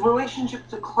 His relationship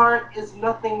to Clark is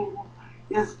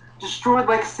destroyed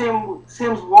like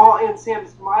Sam's wall and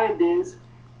Sam's mind is,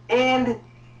 and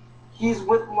he's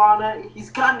with Lana. He's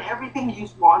gotten everything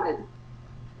he's wanted,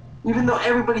 even though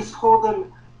everybody's told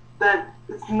him that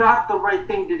it's not the right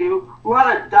thing to do.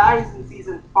 Lana dies in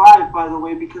season 5, by the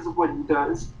way, because of what he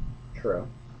does. True.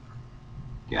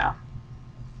 Yeah.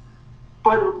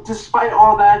 But despite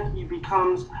all that, he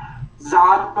becomes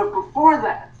Zod. But before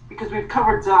that, because we've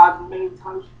covered Zod many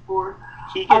times before,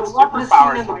 He I gets love the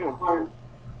scene in superpowers the too. barn.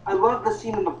 I love the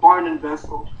scene in the barn and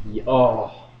vessel.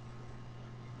 Oh.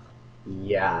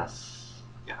 Yes.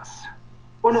 Yes.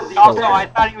 One of the Also, Okay. I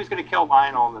thought he was going to kill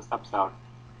Lionel in this episode.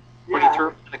 When he yeah, threw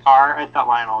him in the car, I thought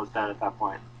Lionel was dead at that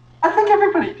point. I think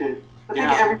everybody did. I think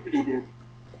Yeah. everybody did.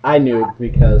 I knew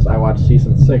because I watched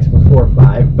season 6 before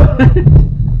 5, but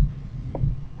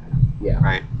yeah.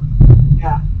 Right.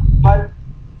 Yeah, but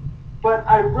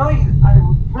I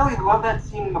really love that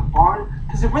scene in the barn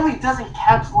because it really does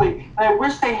encapsulate. And I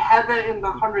wish they had that in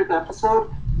the 100th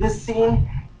episode. This scene,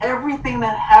 everything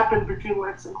that happened between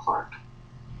Lex and Clark,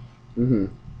 Mm-hmm.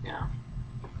 Yeah.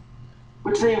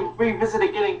 which they revisit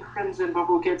again in Crimson, but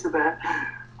we'll get to that.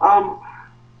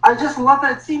 I just love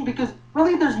that scene because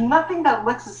really, there's nothing that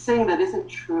Lex is saying that isn't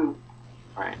true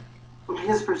Right. from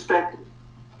his perspective.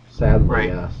 Sadly, Right.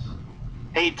 yes.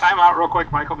 Hey, time out real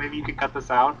quick, Michael. Maybe you can cut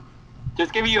this out.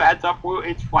 Just giving you a heads up,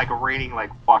 it's like raining like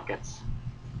buckets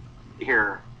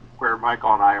here where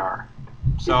Michael and I are.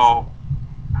 So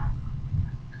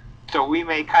we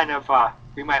may kind of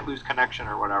we might lose connection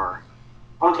or whatever.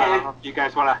 So I don't Okay. know if you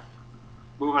guys want to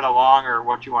move it along or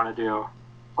what you want to do.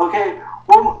 Okay,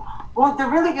 well, there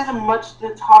really isn't much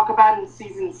to talk about in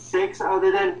season 6,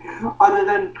 other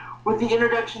than with the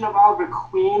introduction of Oliver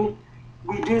Queen,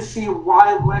 we do see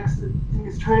why Lex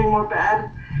is turning more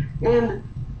bad, and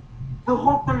the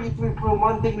whole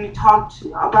 33.1 thing we talked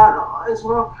about as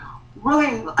well.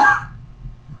 Really,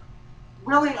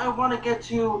 really, I want to get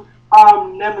to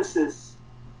Nemesis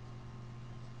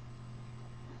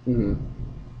Mm-hmm.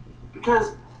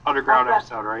 because Underground Okay.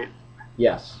 episode, right?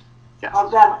 Yes. Yes.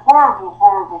 of that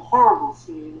horrible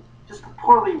scene, just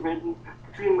poorly written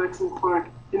between Lex and Clark.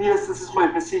 And yes, this is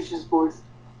my facetious voice.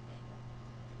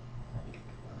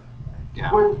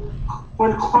 Yeah.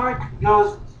 When Clark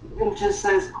goes and just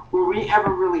says, "Were we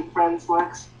ever really friends,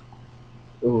 Lex?"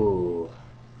 Ooh.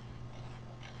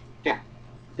 Yeah.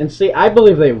 And see, I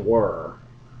believe they were,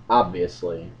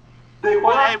 obviously. They were.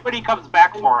 Well, but he comes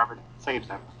back for him and saves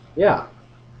him. Yeah.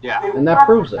 Yeah. They And that were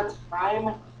proves it. at the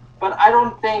time, but I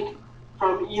don't think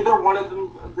from either one of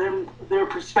them, their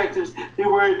perspectives, they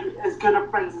were as good of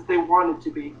friends as they wanted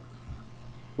to be.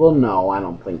 Well, no, I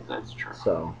don't think That's true.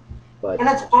 so. But And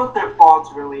it's both their faults,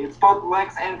 really. It's both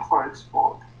Lex and Clark's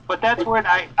fault. But that's when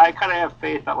I kind of have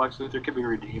faith that Lex Luthor can be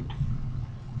redeemed.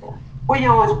 Well,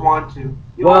 you always want to.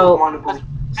 You Well, always want to believe.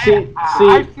 see,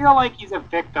 I feel like he's a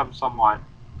victim somewhat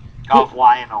of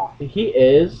Lionel he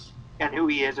is. and who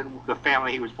he is and the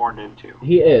family he was born into.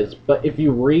 He is, but if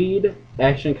you read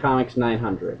Action Comics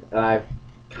 900, and I've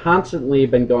constantly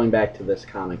been going back to this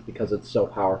comic because it's so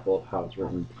powerful of how it's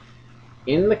written.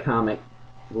 In the comic,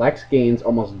 Lex gains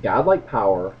almost godlike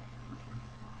power,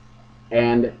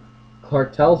 and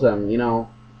Clark tells him, you know,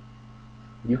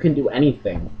 you can do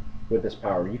anything with this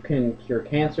power. You can cure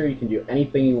cancer, you can do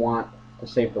anything you want to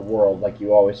save the world, like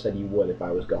you always said you would if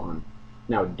I was gone.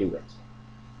 Now do it.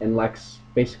 And Lex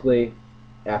basically,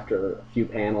 after a few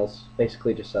panels,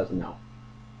 basically just says no.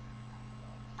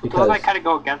 Doesn't that kind of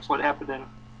go against what happened in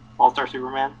All-Star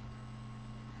Superman?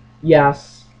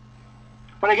 Yes.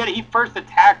 But again, he first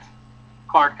attacked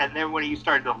Clark, and then when he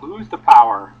started to lose the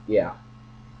power, Yeah.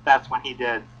 that's when he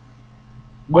did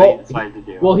what he Well, decided to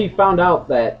do. well, he found out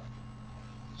that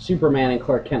Superman and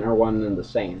Clark Kent are one and the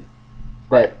same.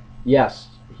 That, yes,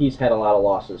 he's had a lot of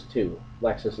losses too.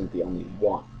 Lex isn't the only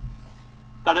one.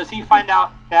 So does he find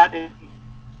out that in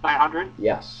 900?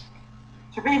 Yes.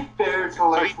 To be fair to So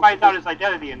Lex, he finds out his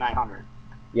identity in 900.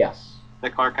 Yes.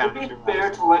 That Clark to had be a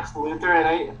fair to Lex Luthor,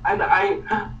 and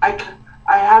I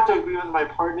have to agree with my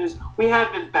partners. We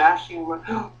have been bashing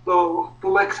the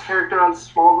Lex character on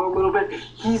Smallville a little bit.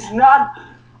 He's not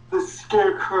the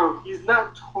Scarecrow. He's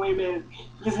not Toyman.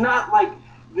 He's not like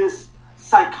this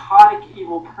psychotic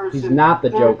evil person. He's not the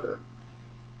Joker.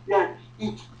 Yeah,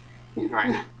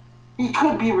 Right. he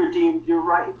could be redeemed. You're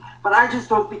right, but I just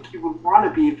don't think he would want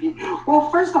to be if he. Well,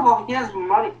 first of all, he has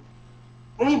money.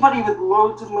 Anybody with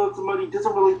loads and loads of money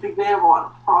doesn't really think they have a lot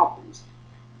of problems.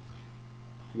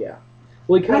 Yeah.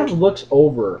 Well, he kind of looks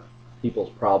over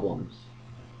people's problems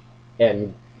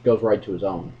and goes right to his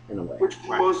own in a way. Which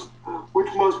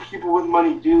most people with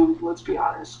money do. Let's be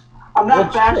honest. I'm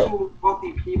not bashing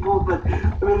wealthy people, but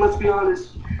I mean, let's be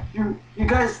honest. You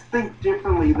guys think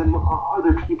differently than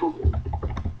other people do.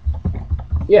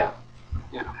 Yeah.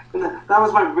 Yeah. And that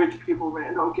was my rich people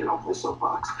rant. I'll get off my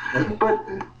soapbox.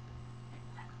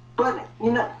 But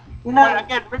you know. But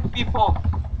again, rich people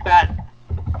that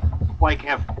like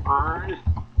have earned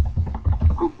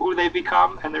who they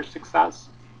become and their success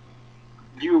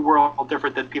view the world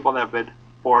different than people that have been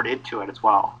born into it as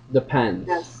well. Depends.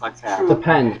 Yes, Like that. true.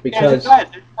 Depends It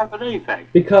doesn't happen anything.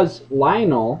 because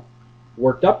Lionel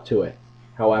worked up to it.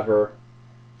 However,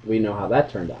 we know how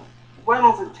that turned out.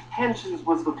 Lionel's intentions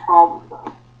was the problem,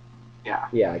 though. Yeah.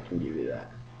 Yeah, I can give you that.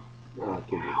 I'll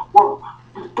give you. Well,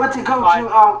 but to go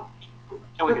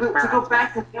to go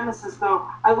back to Nemesis, though,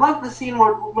 I love the scene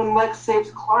when Lex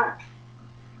saves Clark.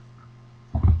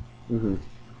 Mm-hmm.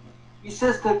 He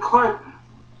says to Clark,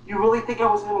 "You really think I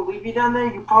was going to leave you down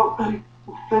there? You probably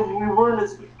we weren't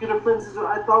as good of friends as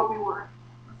I thought we were."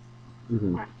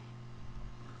 Mm-hmm.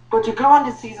 But to go on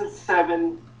to season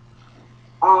 7,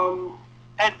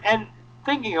 and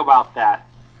thinking about that,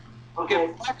 okay,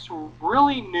 if Lex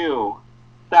really knew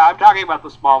that, I'm talking about the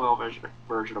Smallville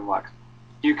version of Lex.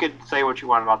 You could say what you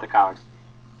want about the comics,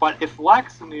 but if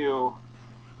Lex knew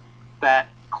that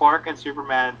Clark and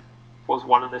Superman was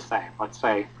one and the same, let's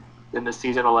say in the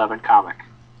season 11 comic,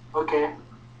 okay,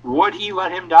 would he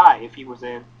let him die if he was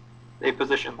in a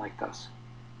position like this?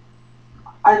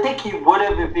 I think he would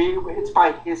have if it's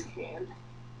by his hand.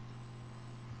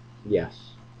 Yes.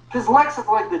 Because Lex is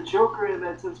like the Joker in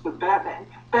that sense with Batman.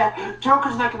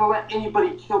 Joker's not going to let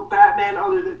anybody kill Batman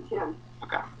other than him.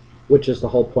 Okay. Which is the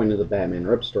whole point of the Batman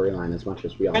Rip storyline, as much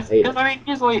as we all hate it. Because I mean,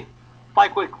 usually,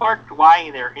 like with Clark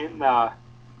lying there in that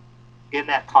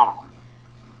tunnel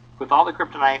with all the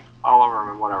kryptonite all over him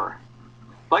and whatever,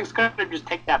 Lex could have just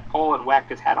take that pole and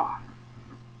whacked his head off.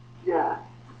 Yeah.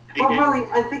 He But did. really,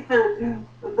 I think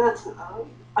that's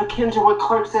akin to what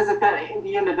Clark says at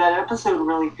the end of that episode,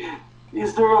 really.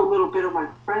 Is there a little bit of my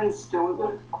friend still in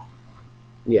there?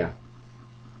 Yeah.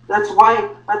 That's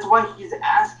why he's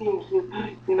asking,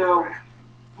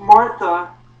 Martha.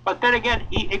 But then again,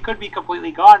 it could be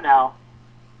completely gone now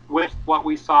with what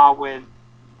we saw when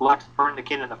Lex burned the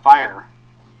kid in the fire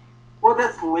Well,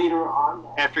 that's later on.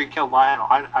 after he killed Lionel.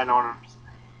 I don't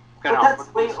But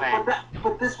that's later.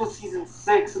 But this was season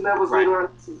 6, and that was Right. later on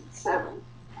in season 7.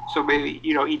 So maybe,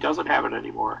 he doesn't have it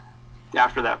anymore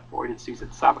after that point in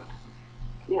season 7.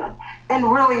 Yeah,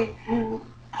 and really,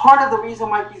 part of the reason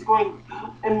why he's going,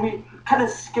 and we kind of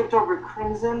skipped over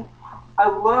Crimson. I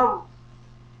love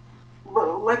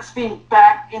Lex being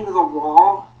back into the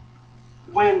wall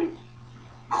when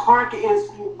Clark is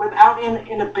without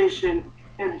inhibition,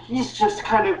 and he's just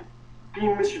kind of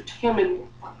being Mr. Tim and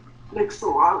Nick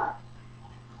Solana.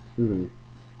 Mm-hmm.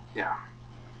 Yeah.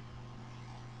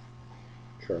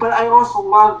 Sure. But I also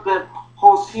love that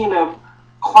whole scene of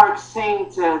Clark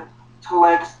saying to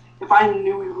Lex, "If I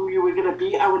knew who you were going to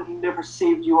be, I would have never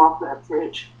saved you off that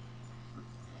bridge."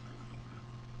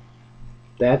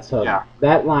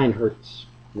 That line hurts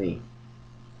me.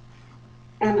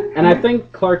 And I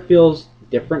think Clark feels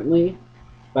differently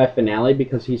by finale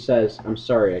because he says, "I'm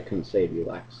sorry I couldn't save you,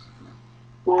 Lex."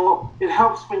 well, it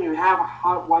helps when you have a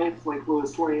hot wife like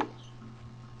Lois Lane.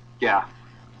 Yeah.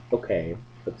 Okay,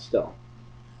 but still.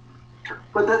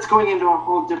 But that's going into a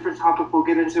whole different topic we'll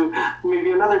get into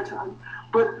maybe another time.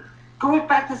 But going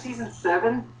back to season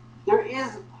 7,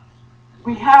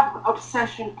 we have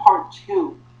Obsession Part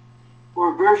 2,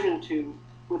 or version 2,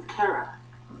 with Kara.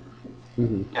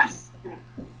 Mm-hmm. Yes.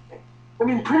 I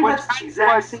mean, pretty much the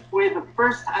exact same way the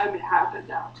first time it happened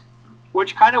out.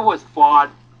 Which kind of was flawed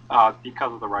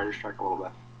because of the writer's strike a little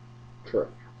bit. True.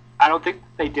 I don't think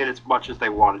they did as much as they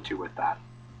wanted to with that.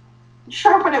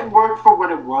 Sure, but it worked for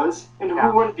what it was, and Yeah.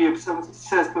 who wouldn't be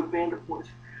obsessed with Vanderpoint?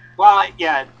 Well,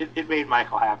 yeah, it made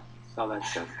Michael happy, so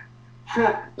that's good.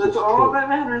 That's all that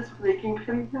matters, making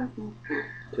Penny happy.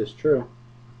 Tis true.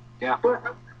 Yeah.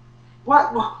 But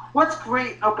what's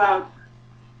great about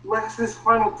Lex's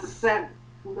final descent,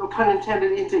 no pun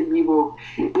intended, into evil,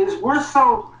 is we're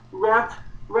so wrapped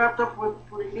up with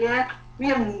Brainiac, we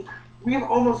have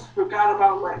almost forgot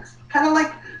about Lex. Kind of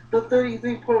like the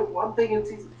 33.1 thing in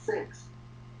season 6.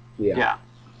 Yeah.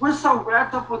 We're so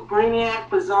wrapped up with Brainiac,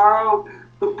 Bizarro,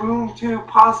 the Boom Tube,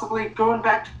 possibly going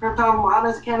back to Krypton,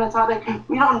 Lana's catatonic.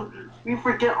 We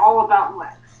forget all about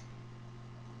Lex.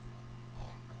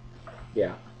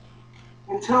 Yeah.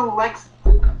 Until Lex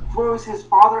throws his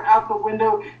father out the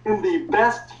window in the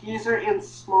best teaser in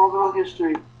Smallville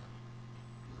history.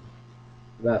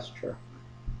 That's true.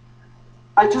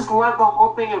 I just love the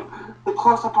whole thing of the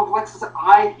close-up of Lex's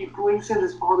eye. He blinks and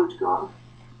his father's gone.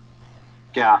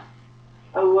 Yeah.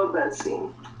 I love that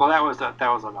scene. Well, that was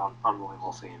an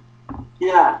unbelievable scene.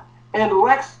 Yeah, and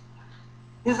Lex,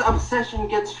 his obsession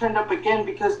gets turned up again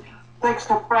because thanks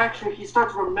to Fracture, he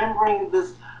starts remembering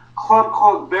this club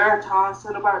called Veritas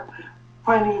and about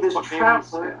finding this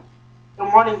traveler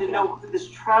and wanting to know who this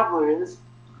traveler is.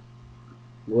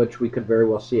 Which we could very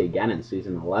well see again in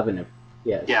season 11 if,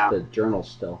 the journal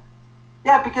still.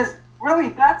 Yeah, because really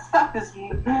that stuff is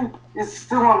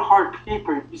still on hard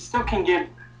paper. You still can get.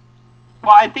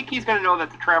 Well, I think he's going to know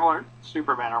that the Traveler and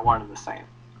Superman are one and the same.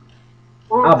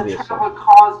 Or Obviously. the traveler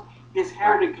caused his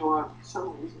hair to go up for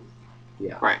some reason.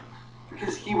 Yeah. Right.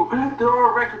 Because there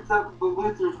are records that the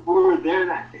Luthors were there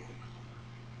that day.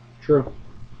 True.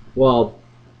 Well,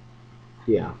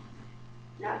 yeah.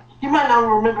 Yeah, he might not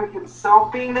remember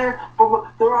himself being there, but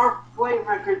there are flight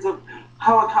records of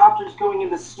helicopters going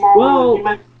into Smallville. Well, he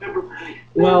might remember.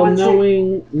 Well,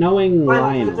 knowing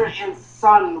Lionel. Luthor and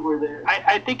Son were there.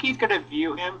 I think he's going to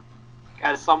view him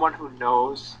as someone who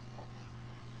knows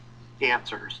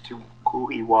answers to who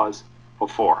he was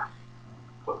before.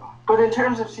 But in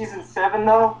terms of season 7,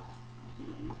 though,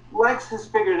 Lex has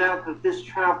figured out that this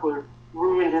traveler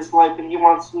ruined his life, and he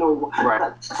wants to know why. Right.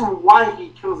 That's why he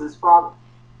kills his father.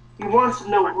 He wants to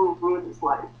know who ruined his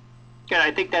life. And I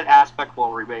think that aspect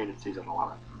will remain in season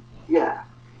 11. Yeah.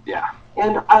 Yeah.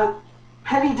 And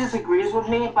Penny disagrees with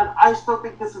me, but I still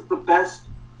think this is the best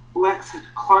Lex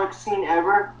Clark scene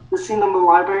ever. The scene in the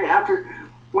library after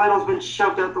Lionel's been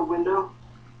shoved out the window.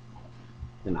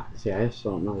 And I just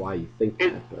don't know why you think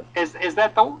that. But. Is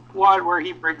that the one where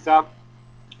he brings up,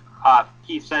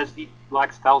 he says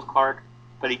Lex tells Clark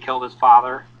that he killed his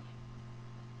father?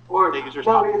 Or, it's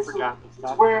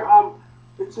where,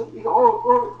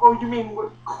 you mean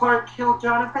Clark killed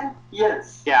Jonathan?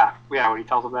 Yes. Yeah, when he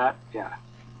tells him that, yeah.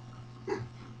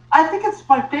 I think it's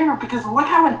my favorite because look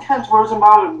how intense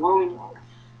Rosenbaum and William are.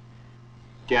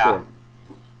 Yeah. Sure.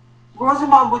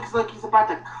 Rosenbaum looks like he's about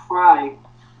to cry.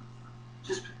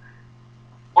 Just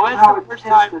well, that's how the first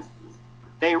time this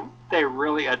is. they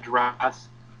really address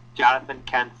Jonathan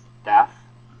Kent's death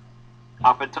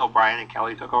up until Brian and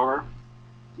Kelly took over.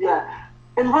 Yeah,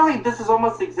 and really this is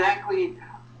almost exactly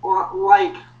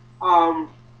like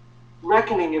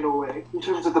Reckoning in a way, in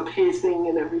terms of the pacing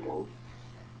and everything.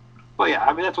 Well, yeah,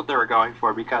 I mean that's what they were going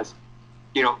for because,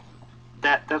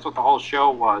 that's what the whole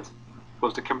show was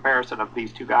the comparison of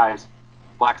these two guys,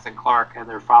 Lex and Clark, and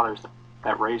their fathers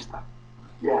that raised them.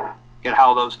 Yeah. And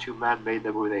how those two men made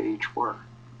them who they each were.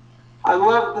 I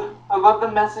love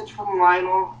the message from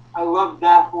Lionel. I love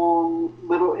that whole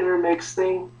little intermix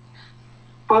thing.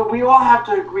 But we all have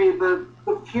to agree that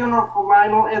the funeral for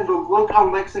Lionel and the look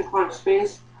on Lex and Clark's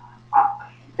face.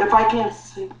 If I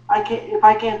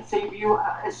can't save you,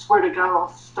 I swear to God I'll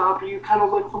stop you. Kind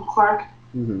of look from Clark.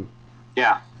 Mm-hmm.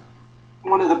 Yeah.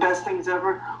 One of the best things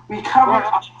ever. We covered.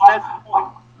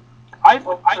 I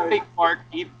think Clark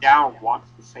deep down wants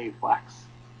to save Lex.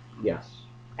 Yes.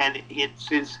 And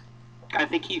I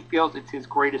think he feels it's his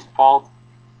greatest fault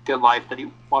in life that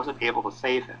he wasn't able to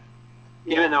save him,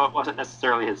 even though it wasn't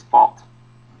necessarily his fault.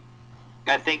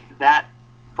 I think that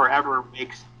forever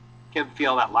makes him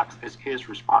feel that Lex is his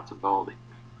responsibility.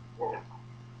 Yeah.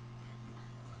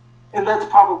 And that's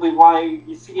probably why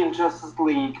you see in Justice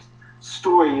League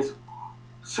stories,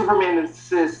 Superman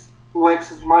insists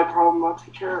Lex is my problem, not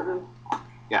take care of him.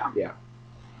 Yeah. Yeah.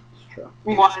 It's true.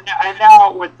 Well, and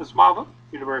now with the Smallville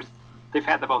universe, they've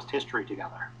had the most history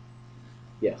together.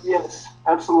 Yes. Yes,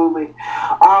 absolutely.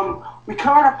 We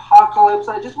covered Apocalypse.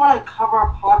 I just want to cover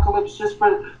Apocalypse just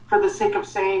for the sake of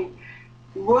saying,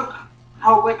 look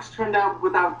how Lex turned out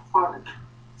without Clark.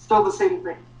 Still the same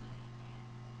thing.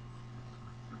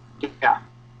 Yeah.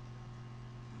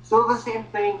 Still the same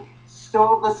thing.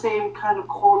 Still the same kind of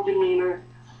cold demeanor.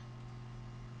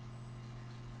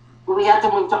 we had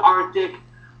to move to Arctic.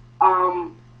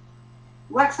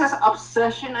 Lex's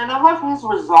obsession, and I love his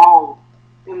resolve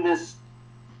in this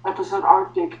episode,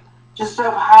 Arctic, just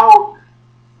of how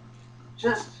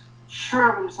just sure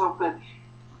of himself that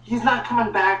he's not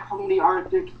coming back from the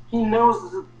Arctic. He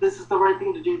knows this is the right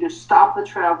thing to do, to stop the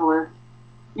Traveler,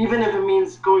 even if it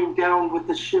means going down with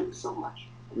the ship so much.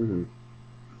 Mm-hmm.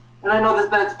 And I know that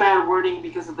that's bad wording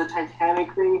because of the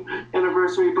Titanic thing,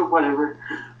 anniversary, but whatever.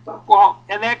 Well,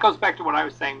 and that goes back to what I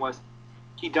was saying was,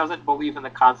 he doesn't believe in the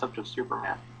concept of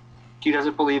Superman. He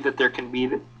doesn't believe that there can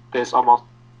be this almost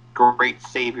great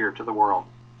savior to the world.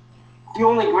 The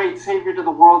only great savior to the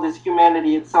world is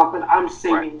humanity itself, and I'm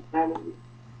saving humanity.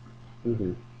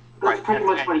 Mm-hmm. That's pretty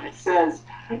much what he says.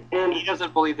 And he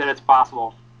doesn't believe that it's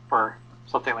possible for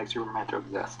something like Superman to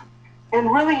exist.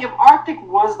 And really, if Arctic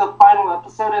was the final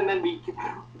episode, and then we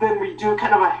do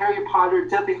kind of a Harry Potter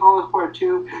Deathly Hallows Part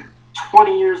 2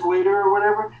 20 years later or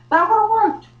whatever, that would have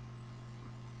worked.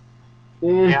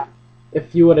 Yeah.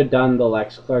 If you would have done the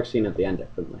Lex Clark scene at the end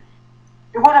differently.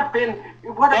 It would have been.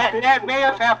 That may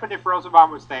have happened if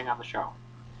Rosenbaum was staying on the show.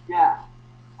 Yeah.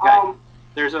 Okay.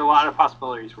 There's a lot of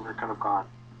possibilities where it could have gone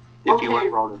if he would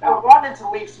have wrote it out. I wanted to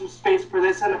leave some space for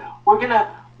this, and we're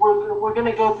gonna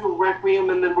go through Requiem,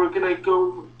 and then we're gonna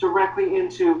go directly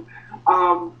into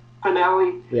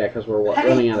finale. Yeah, because we're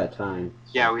running out of time.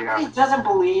 So. Yeah, we are. He doesn't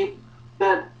believe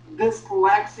that this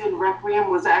Lex in Requiem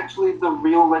was actually the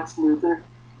real Lex Luthor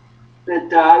that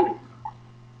died.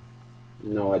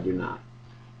 No, I do not.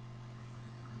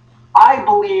 I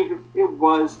believe it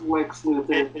was Lex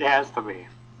Luthor. It has to be.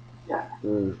 Yeah.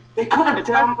 Mm. They could have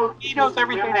downloaded. He knows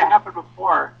everything that happened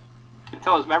before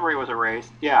until his memory was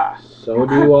erased. Yeah. So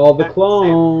do all the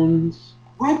clones.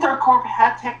 Luthor Corp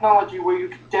had technology where you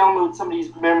could download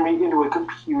somebody's memory into a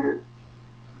computer.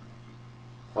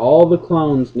 All the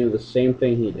clones knew the same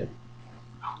thing he did.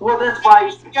 Well, that's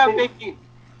why. Yeah,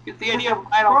 it's the idea of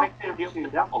I don't make him deal with the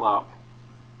devil, though.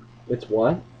 It's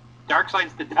what?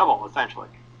 Darkseid's the devil, essentially.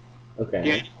 Okay.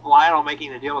 The idea of Lionel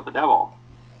making the deal with the devil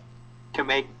to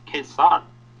make his son.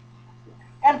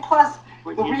 And plus,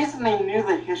 the reason they knew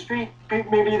the history,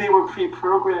 maybe they were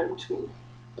pre-programmed to.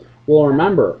 Well,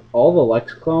 remember, all the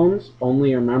Lex clones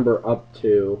only remember up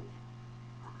to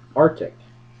Arctic.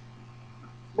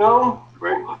 No,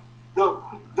 Right. the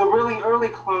really early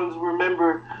clones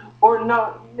remember, or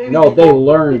no, maybe No, they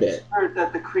learned they just it. heard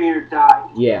that the creator died.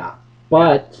 Yeah,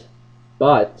 but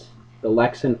the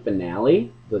Lex in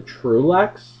finale, the true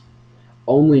Lex,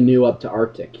 only knew up to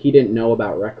Arctic. He didn't know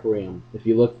about Requiem. If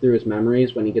you look through his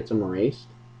memories when he gets them erased,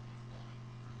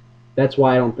 that's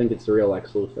why I don't think it's the real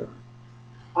Lex Luthor.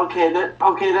 Okay,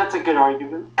 that's a good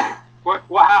argument.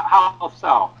 How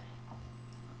so?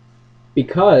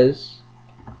 Because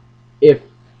if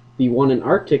the one in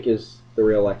Arctic is the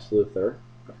real Lex Luthor,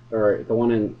 or the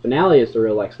one in finale is the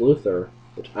real Lex Luthor,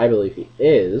 which I believe he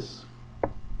is,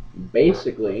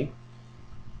 basically.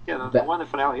 Yeah, the one in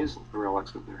the finale is the real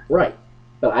Lex Luthor. Right.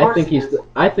 But Of I course think he he's is.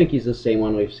 I think he's the same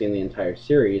one we've seen the entire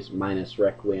series, minus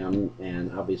Requiem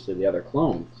and obviously the other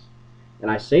clones. And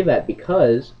I say that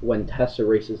because when Tess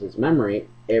erases his memory,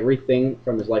 everything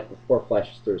from his life before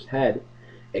flashes through his head,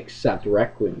 except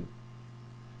Requiem.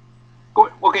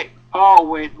 Okay. Oh,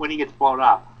 when he gets blown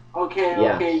up. Okay,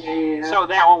 Yes. okay, yeah. So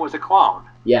that one was a clone.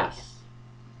 Yes.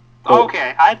 So-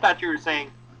 Okay, I thought you were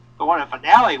saying the one in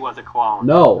finale was a clone.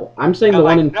 No, I'm saying the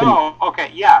one in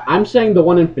okay, yeah. I'm saying the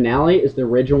one in finale is the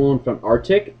original one from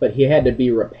Arctic, but he had to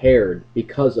be repaired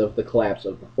because of the collapse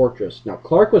of the fortress. Now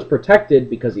Clark was protected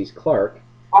because he's Clark,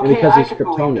 and Okay, because I he's could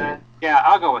believe Kryptonian. that. Yeah,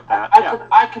 I'll go with that.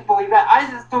 I could believe that. I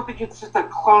just don't think it's just a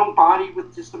clone body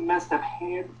with just a messed up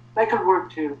hand. That could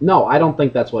work too. No, I don't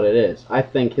think that's what it is. I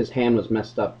think his hand was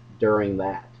messed up during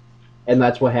that. And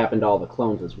that's what happened to all the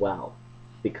clones as well.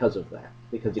 Because of that.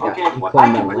 Because he Okay, cloned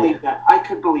I them could believe later. that. I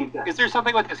could believe that. Is there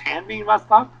something with his hand being messed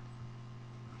up?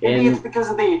 Maybe In, it's because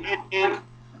of the In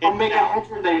Omega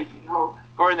Hedron they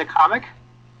or in the comic?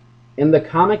 in the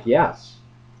comic, yes.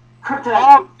 Kryptonite.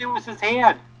 Oh, it was his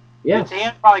hand. Yes. His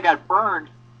hand probably got burned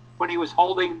when he was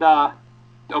holding the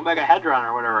Omega Hedron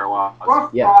or whatever it was. Or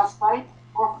Yes. Frostbite.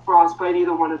 Or Frostbite,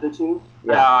 either one of the two.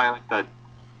 No, Yeah. I like the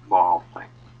ball thing.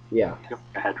 Yeah. The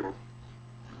Omega Hedron.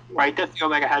 Right, that's the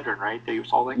Omega Hedron, right, that he was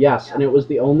holding? Yes, and it was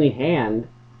the only hand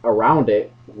around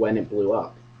it when it blew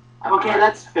up. Okay,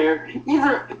 that's fair.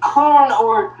 Either clone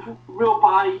or real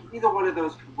body, either one of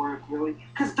those could work, really.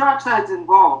 Because Darkseid's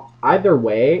involved. Either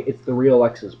way, it's the real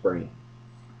Lex's brain.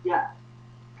 Yeah.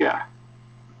 Yeah.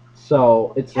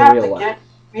 So, it's We the have real to Lex.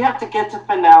 we have to get to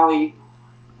finale.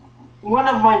 One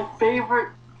of my favorite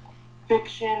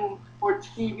fiction or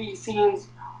TV scenes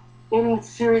in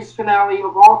series finale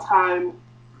of all time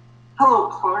Hello,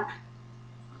 Clark.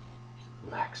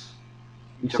 Lex.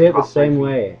 You Took say it the about same 3 feet.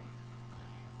 way.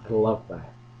 I love that.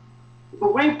 The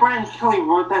way Brian Kelly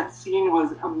wrote that scene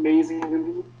was amazing to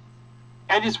me.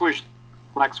 I just wish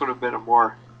Lex would have been a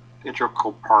more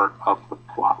integral part of the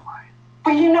plot line.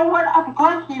 But you know what? I'm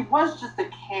glad he was just a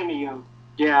cameo.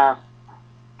 Yeah.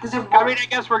 Because it I mean, I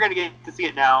guess we're going to get to see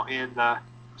it now in the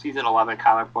season 11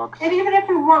 comic books. and even if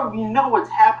we weren't, we know what's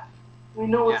happening. We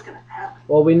know what's Yeah. going to happen.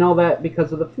 Well, we know that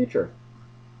because of the future.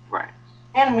 Right.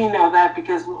 And we know that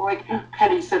because, like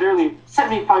Petty said earlier,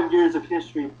 75 years of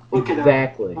history. Look at it.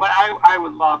 Exactly. But I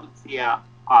would love to see a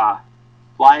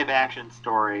live action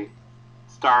story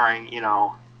starring,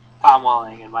 Tom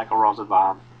Welling and Michael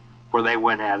Rosenbaum, where they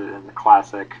went at it in the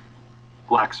classic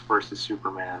Lex versus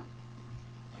Superman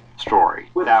story.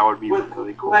 That would be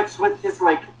really cool. Lex with his,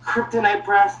 like, kryptonite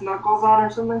brass knuckles on or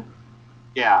something.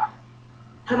 Yeah.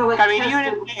 Kind of like I mean, even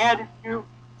tested- if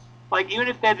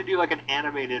they had to do like an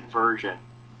animated version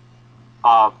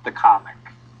of the comic,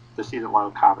 the season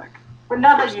 1 comic. But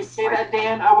now that you say that,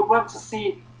 Dan, I would love to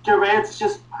see Durant's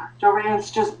just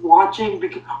watching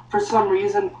because for some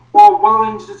reason while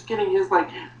Welling's just getting his like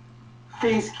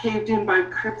face caved in by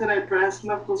kryptonite brass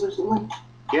knuckles or something.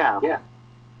 Yeah.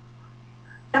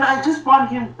 And I just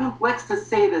want Lex to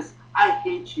say this. I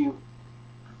hate you.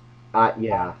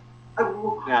 Yeah. I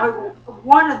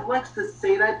wanted Lex to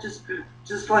say that,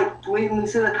 just like blatantly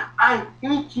say that. I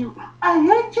hate you. I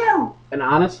hate you. And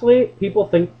honestly, people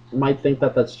might think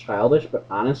that that's childish, but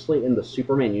honestly, in the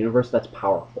Superman universe, that's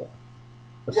powerful.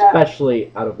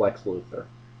 Especially out of Lex Luthor.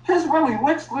 Because really,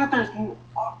 Lex Luthor's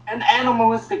an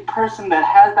animalistic person that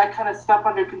has that kind of stuff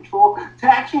under control. To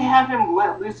actually have him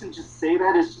let loose and just say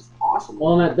that is just awesome.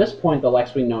 Well, and at this point, the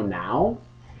Lex we know now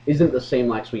isn't the same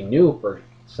Lex we knew for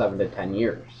 7 to 10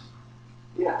 years.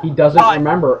 Yeah. He doesn't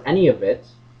remember any of it.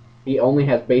 He only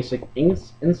has basic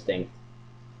instinct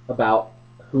about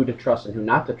who to trust and who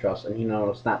not to trust, and he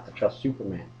knows not to trust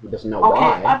Superman. He doesn't know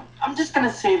why. I'm just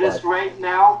gonna say this right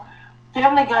now.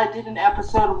 Family Guy did an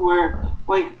episode where,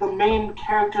 like, the main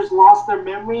characters lost their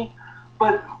memory,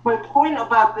 but my point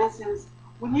about this is,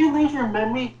 when you lose your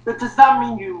memory, that does not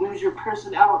mean you lose your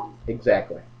personality.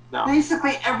 Exactly. No.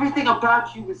 Basically, everything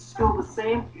about you is still the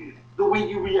same. The way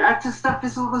you react to stuff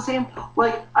is still the same.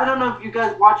 Like, I don't know if you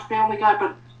guys watch Family Guy,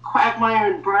 but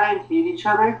Quagmire and Brian hate each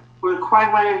other, or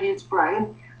Quagmire hates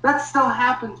Brian. That still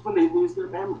happens when they lose their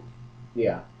memory.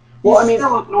 Yeah. He's Well, I mean,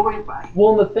 still annoyed by it.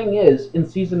 well, and the thing is, in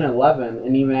season 11,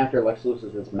 and even after Lex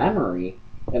loses his memory,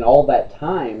 and all that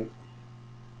time,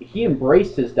 he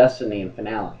embraced his destiny in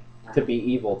finale to be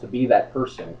evil, to be that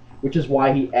person, which is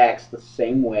why he acts the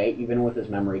same way even with his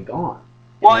memory gone.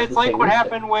 Well, And it's the like same what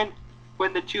instinct. happened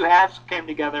when the two halves came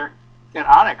together in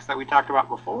Onyx that we talked about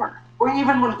before. Or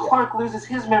even when Clark loses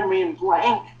his memory in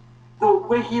Blank, the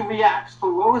way he reacts to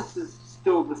Lois is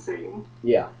still the same.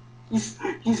 Yeah. He's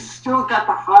still got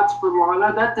the hots for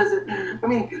Lana. That doesn't. I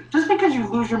mean, just because you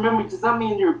lose your memory does not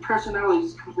mean your personality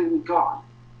is completely gone.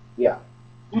 Yeah.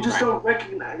 You just Right. don't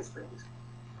recognize things.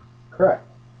 Correct.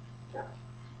 Yeah.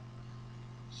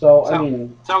 So, I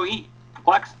mean, So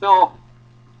Lex still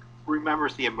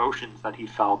remembers the emotions that he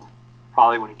felt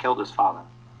probably when he killed his father,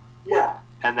 Yeah.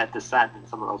 and that descent in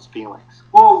some of those feelings.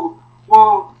 Well,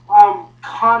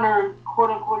 Connor, quote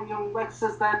unquote, young Lex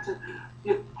says that to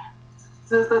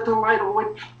Rydell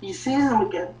when he sees him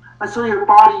again. I saw your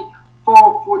body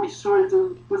fall 40 stories.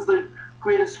 It was the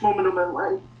greatest moment of my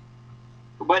life.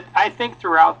 But I think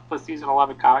throughout the season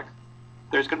 11 comic,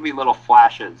 there's going to be little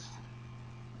flashes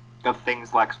of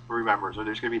things Lex remembers, or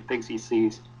there's going to be things he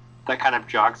sees that kind of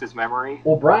jogs his memory.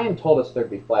 well, Brian told us there'd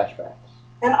be flashbacks.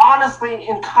 And honestly,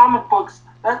 in comic books,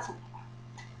 that's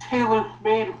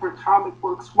tailor-made for comic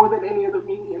books more than any other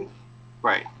medium.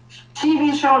 Right.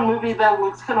 TV show and movie, that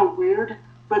looks kind of weird,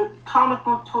 but comic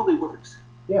book totally works.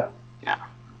 Yeah. Yeah.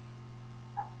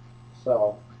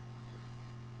 So,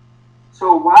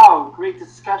 So, wow, great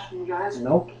discussion, you guys.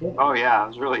 no kidding. Oh yeah, it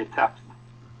was really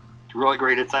really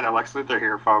great insight on Lex Luthor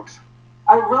here, folks.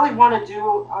 I really want to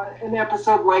do an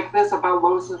episode like this about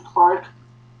Lois and Clark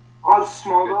on Good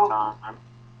Smallville. time.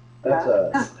 That's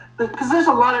a, Because there's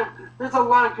a lot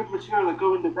of good material that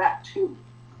go into that too.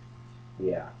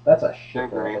 yeah, that's a shit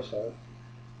Agree. episode.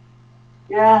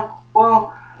 Yeah,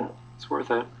 well, It's worth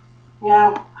it.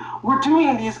 yeah, we're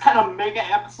doing these kind of mega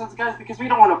episodes, guys, because we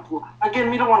don't want to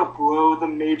blow the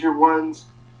major ones,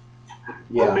 the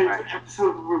Yeah. major Right.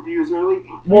 episode reviews early.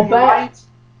 Well,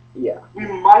 yeah. We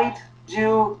might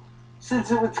do,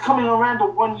 since it's coming around to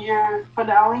 1 year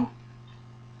finale.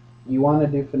 You want to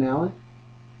do finale?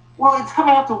 Well, it's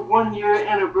coming up to 1 year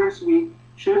anniversary.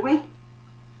 Should we?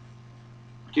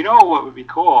 Do you know what would be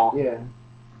cool? Yeah.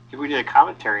 if we did a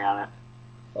commentary on it.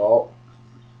 Oh,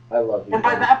 I love you. And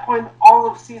by that point, all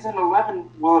of season 11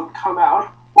 will have come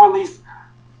out, or at least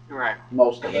Right.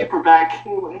 most of it. paperback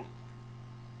anyway.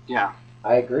 Yeah.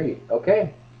 I agree.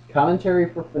 Okay, commentary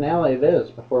for finale it is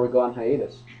before we go on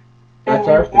hiatus. And That's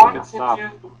we our want thing.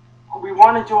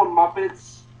 to do a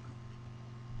Muppets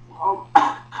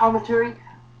commentary.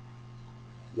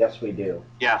 Yes, we do.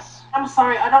 Yes. I'm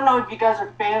sorry, I don't know if you guys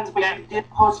are fans, but you did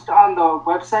post it on the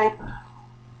website.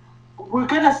 We're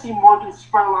gonna see Morgan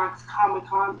Spurlock's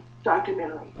Comic-Con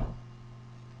documentary.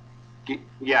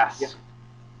 Yes.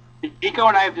 Nico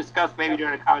and I have discussed maybe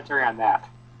doing a commentary on that.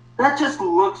 That just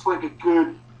looks like a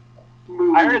good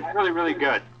movie. I heard it's really, really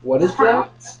good. What is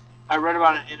that? I read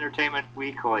about it in Entertainment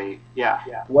Weekly. Yeah.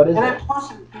 What is And I it?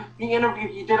 posted the interview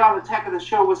you did on Attack of the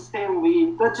Show with Stan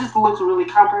Lee. That just looks really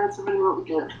comprehensive and really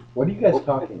good. What are you guys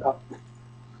talking about?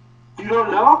 You don't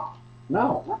know?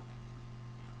 No.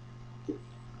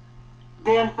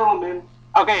 Dan Filliman.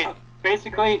 Okay,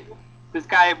 basically, this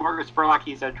guy, Morgan Spurlock,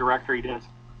 he's a director. He does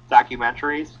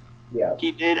documentaries. Yeah.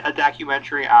 He did a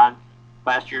documentary on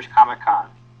last year's Comic-Con.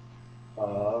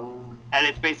 And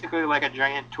it's basically like a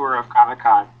giant tour of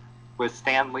Comic-Con with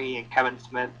Stan Lee and Kevin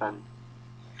Smith and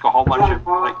a whole bunch of,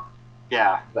 like,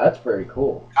 yeah, That's very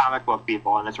cool. comic book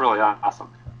people, and it's really awesome.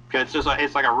 It's just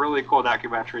it's like a really cool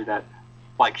documentary that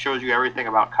like shows you everything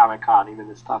about Comic-Con, even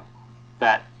the stuff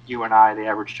that you and I, the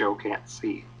average Joe, can't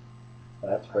see.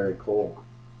 That's very cool.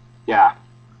 Yeah.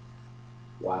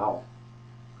 Wow.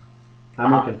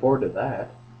 I'm looking forward to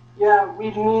that. Yeah,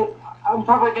 I'm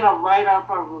probably gonna write up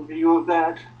a review of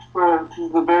that for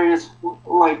the various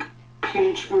like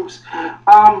page groups.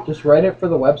 Just write it for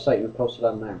the website and post it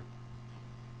on there.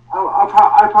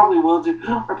 I probably will do.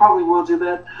 I probably will do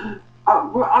that.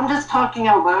 I'm just talking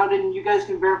out loud, and you guys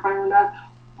can verify or not.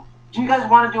 Do you guys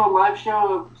want to do a live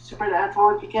show of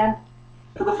Supernatural if you can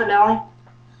for the finale?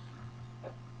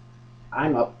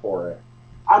 I'm up for it.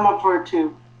 I'm up for it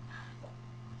too.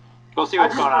 We'll see I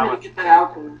what's just going on wanted with to get that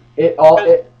out there. It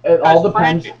all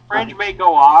depends. Fringe may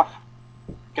go off,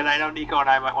 because I know Nico and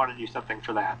I might want to do something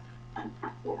for that.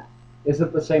 Is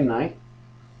it the same night?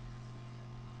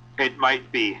 It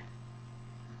might be.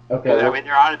 Okay. I Well, mean,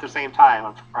 they're on at the same time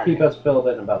on Friday. keep us filled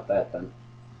in about that then.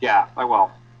 Yeah, I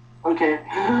will. Okay.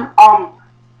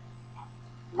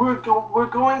 We're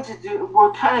going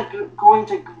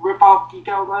to rip off Geek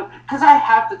Out Loud because I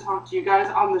have to talk to you guys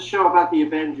on the show about the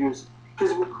Avengers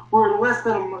because we're less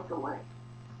than a month away.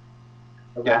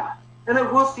 Okay. Yeah. And I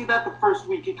will see that the first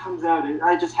week it comes out.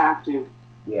 I just have to.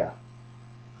 Yeah.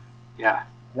 Yeah.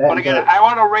 That- But again, I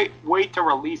want to wait to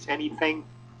release anything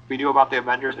we do about the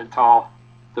Avengers until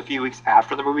the few weeks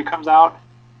after the movie comes out,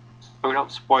 so we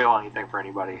don't spoil anything for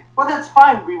anybody. Well, that's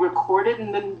fine. We record it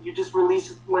and then you just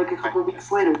release it like a couple of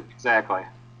weeks later. Exactly.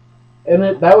 and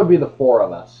that would be the four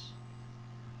of us.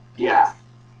 Yeah.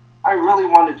 I really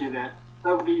want to do that.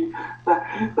 That would be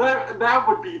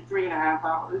 3.5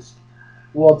 hours.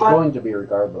 Well, it's But- going to be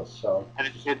regardless. So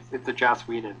And it's a Joss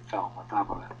Whedon film on top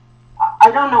of it. I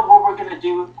don't know what we're gonna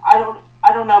do. I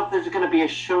don't know if there's gonna be a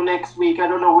show next week. I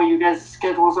don't know what you guys'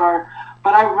 schedules are,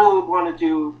 but I really want to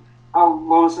do a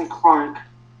Lois and Clark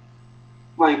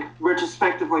like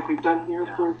retrospective, like we've done here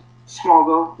for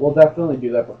Smallville. we'll definitely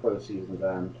do that before the season's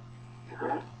end.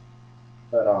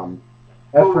 But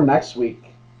as for next week,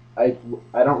 I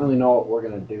don't really know what we're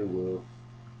gonna do, Lou.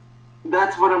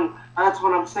 That's what I'm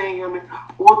saying. I mean,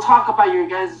 we'll talk about your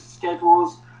guys'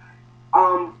 schedules.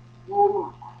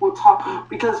 We'll talk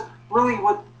because really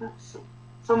with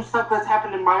some stuff that's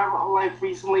happened in my life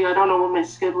recently, I don't know what my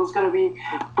schedule is gonna be.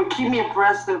 But keep me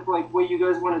abreast of like what you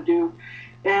guys want to do.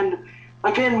 And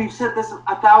again, we've said this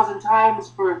 1,000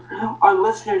 times for our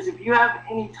listeners. If you have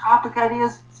any topic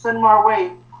ideas, send them our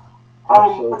way.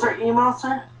 What's our email,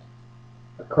 sir?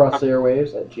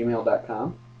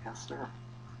 AcrossAirwaves@gmail.com. Yes, sir.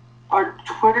 Our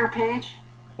Twitter page.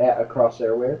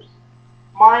 @AcrossAirwaves.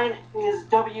 Mine is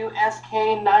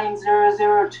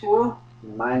WSK9002.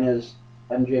 Mine is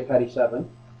MJPetty7.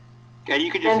 Yeah,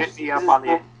 you can just hit me up on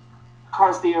the.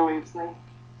 Across the airwaves thing.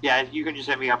 Yeah, you can just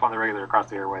hit me up on the regular Across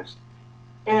the Airwaves.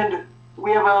 And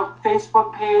we have a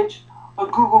Facebook page, a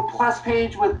Google Plus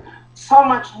page with so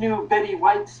much new Betty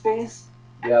White space.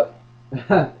 Yep.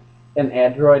 An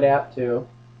Android app too.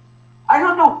 I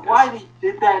don't know why they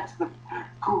did that to the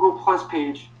Google Plus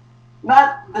page.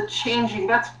 Not the changing,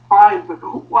 that's fine, but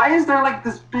why is there like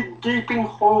this big gaping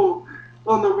hole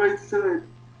on the right side?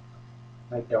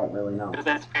 I don't really know. Because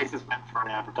that space is meant for an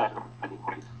advertisement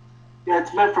anyways. Yeah,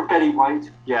 it's meant for Betty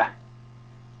White. Yeah.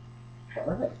 All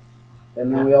right.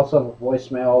 And then we also have a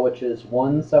voicemail, which is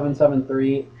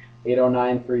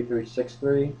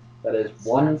 1773-809-3363. That is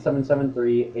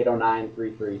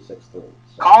 1-773-809-3363.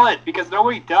 Call it, because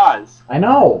nobody does. I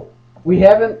know. We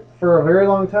haven't for a very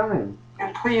long time.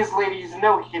 And please, ladies,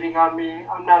 no hitting on me.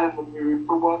 I'm not in the mood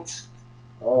for once.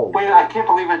 Oh. Wait, I can't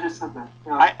believe I just said that.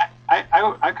 No.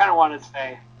 I kind of want to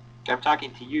say, I'm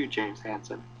talking to you, James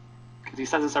Hansen, because he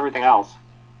sends us everything else.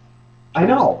 I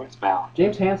know. Voicemail.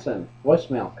 James Hansen,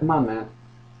 voicemail. Come on, man.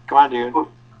 Come on, dude.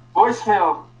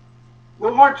 Voicemail.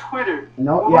 No more Twitter.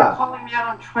 No, more yeah. calling me out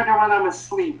on Twitter when I'm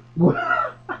asleep.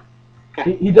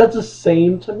 he does the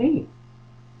same to me.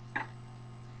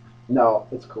 No,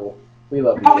 it's cool. We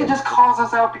love He you. probably James. just calls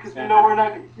us out because we know we're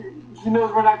not. He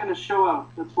knows we're not going to show up.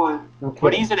 That's why. Okay.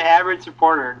 But he's an average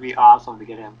supporter. It'd be awesome to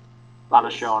get him on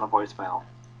a show on a voicemail.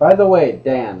 By the way,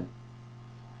 Dan,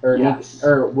 Yes.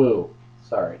 Woo,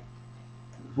 sorry,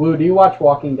 Woo, do you watch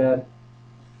Walking Dead?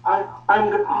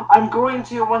 I'm going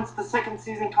to once the second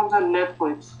season comes on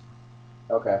Netflix.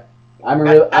 Okay,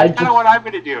 That's kind of what I'm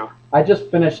going to do. I just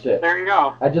finished it. There you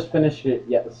go. I just finished it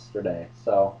yesterday,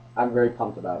 so I'm very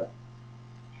pumped about it.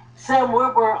 Sam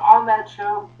Witwer on that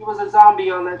show. He was a zombie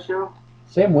on that show.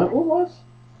 Sam Witwer was?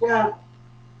 Yeah.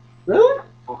 Really?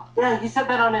 Yeah, he said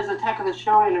that on his Attack of the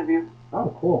Show interview.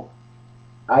 Oh, cool.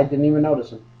 I didn't even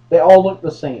notice him. They all look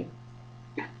the same.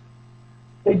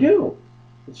 They do.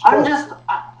 It's I'm true. just,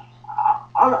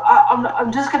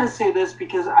 I'm just gonna say this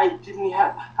because I didn't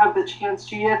have the chance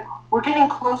to yet. We're getting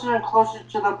closer and closer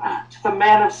to the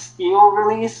Man of Steel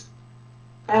release,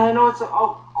 and I know it's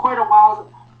quite a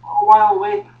while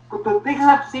away. But the things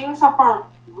I'm seeing so far,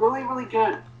 really, really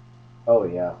good. Oh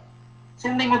yeah.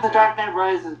 Same thing with The Dark Knight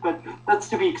Rises, but that's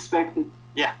to be expected.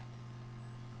 Yeah.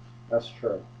 That's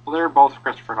true. Well, they're both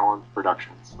Christopher Nolan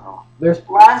productions, so. There's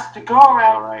Last to go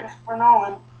around, All right. Christopher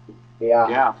Nolan. yeah.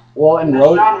 Yeah. Well, In and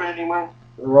this genre, anyway.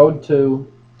 Road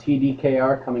to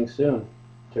TDKR coming soon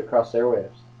to Across the Airwaves.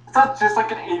 It's not just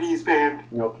like an 80s band.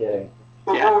 No kidding.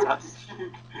 The Yeah, it road- does.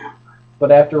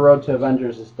 But after Road to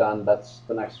Avengers is done, that's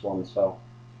the next one. So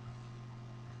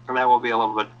And that will be a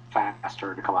little bit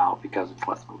faster to come out because it's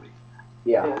less movie.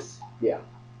 yeah, Yes. yeah.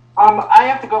 I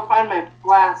have to go find my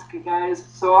flask, guys.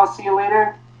 So I'll see you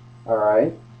later. All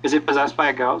right. Is it possessed by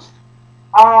a ghost?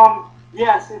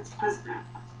 Yes, it's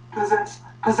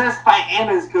possessed by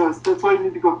Anna's ghost. That's why I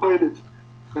need to go find it.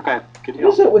 Okay, good What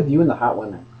is deal. it with you and the hot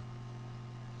women?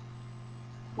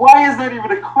 Why is that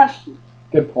even a question?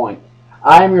 Good point.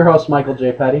 I am your host, Michael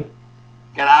J. Petty.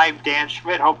 And I'm Dan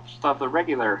Schmidt, host of the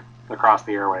regular Across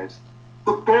the Airways.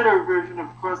 The better version of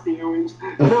Across the Airwaves.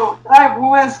 No, I'm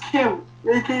Wes Kim,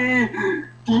 a.k.a.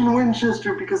 Dean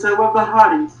Winchester, because I love the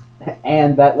hotties.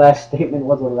 And that last statement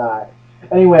was a lie.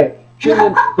 Anyway,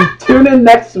 tune in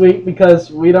next week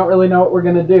because we don't really know what we're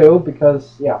gonna do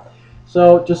because yeah.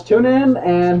 So just tune in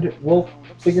and we'll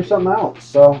figure something out.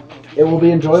 So it will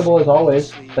be enjoyable as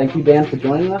always. Thank you, Dan, for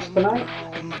joining us tonight.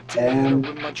 And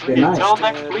good night. Until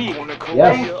next week.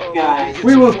 Yes. Thank you, guys.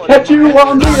 We will catch you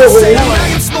on the airwaves. I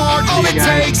am smart, all it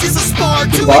takes is a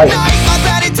spark to Goodbye. ignite my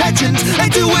bad intentions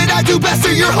and do what I do best for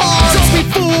your heart. Don't be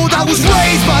fooled, I was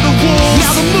raised by the wolves.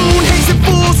 Now the moon hates it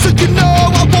fools, so you know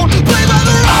I won't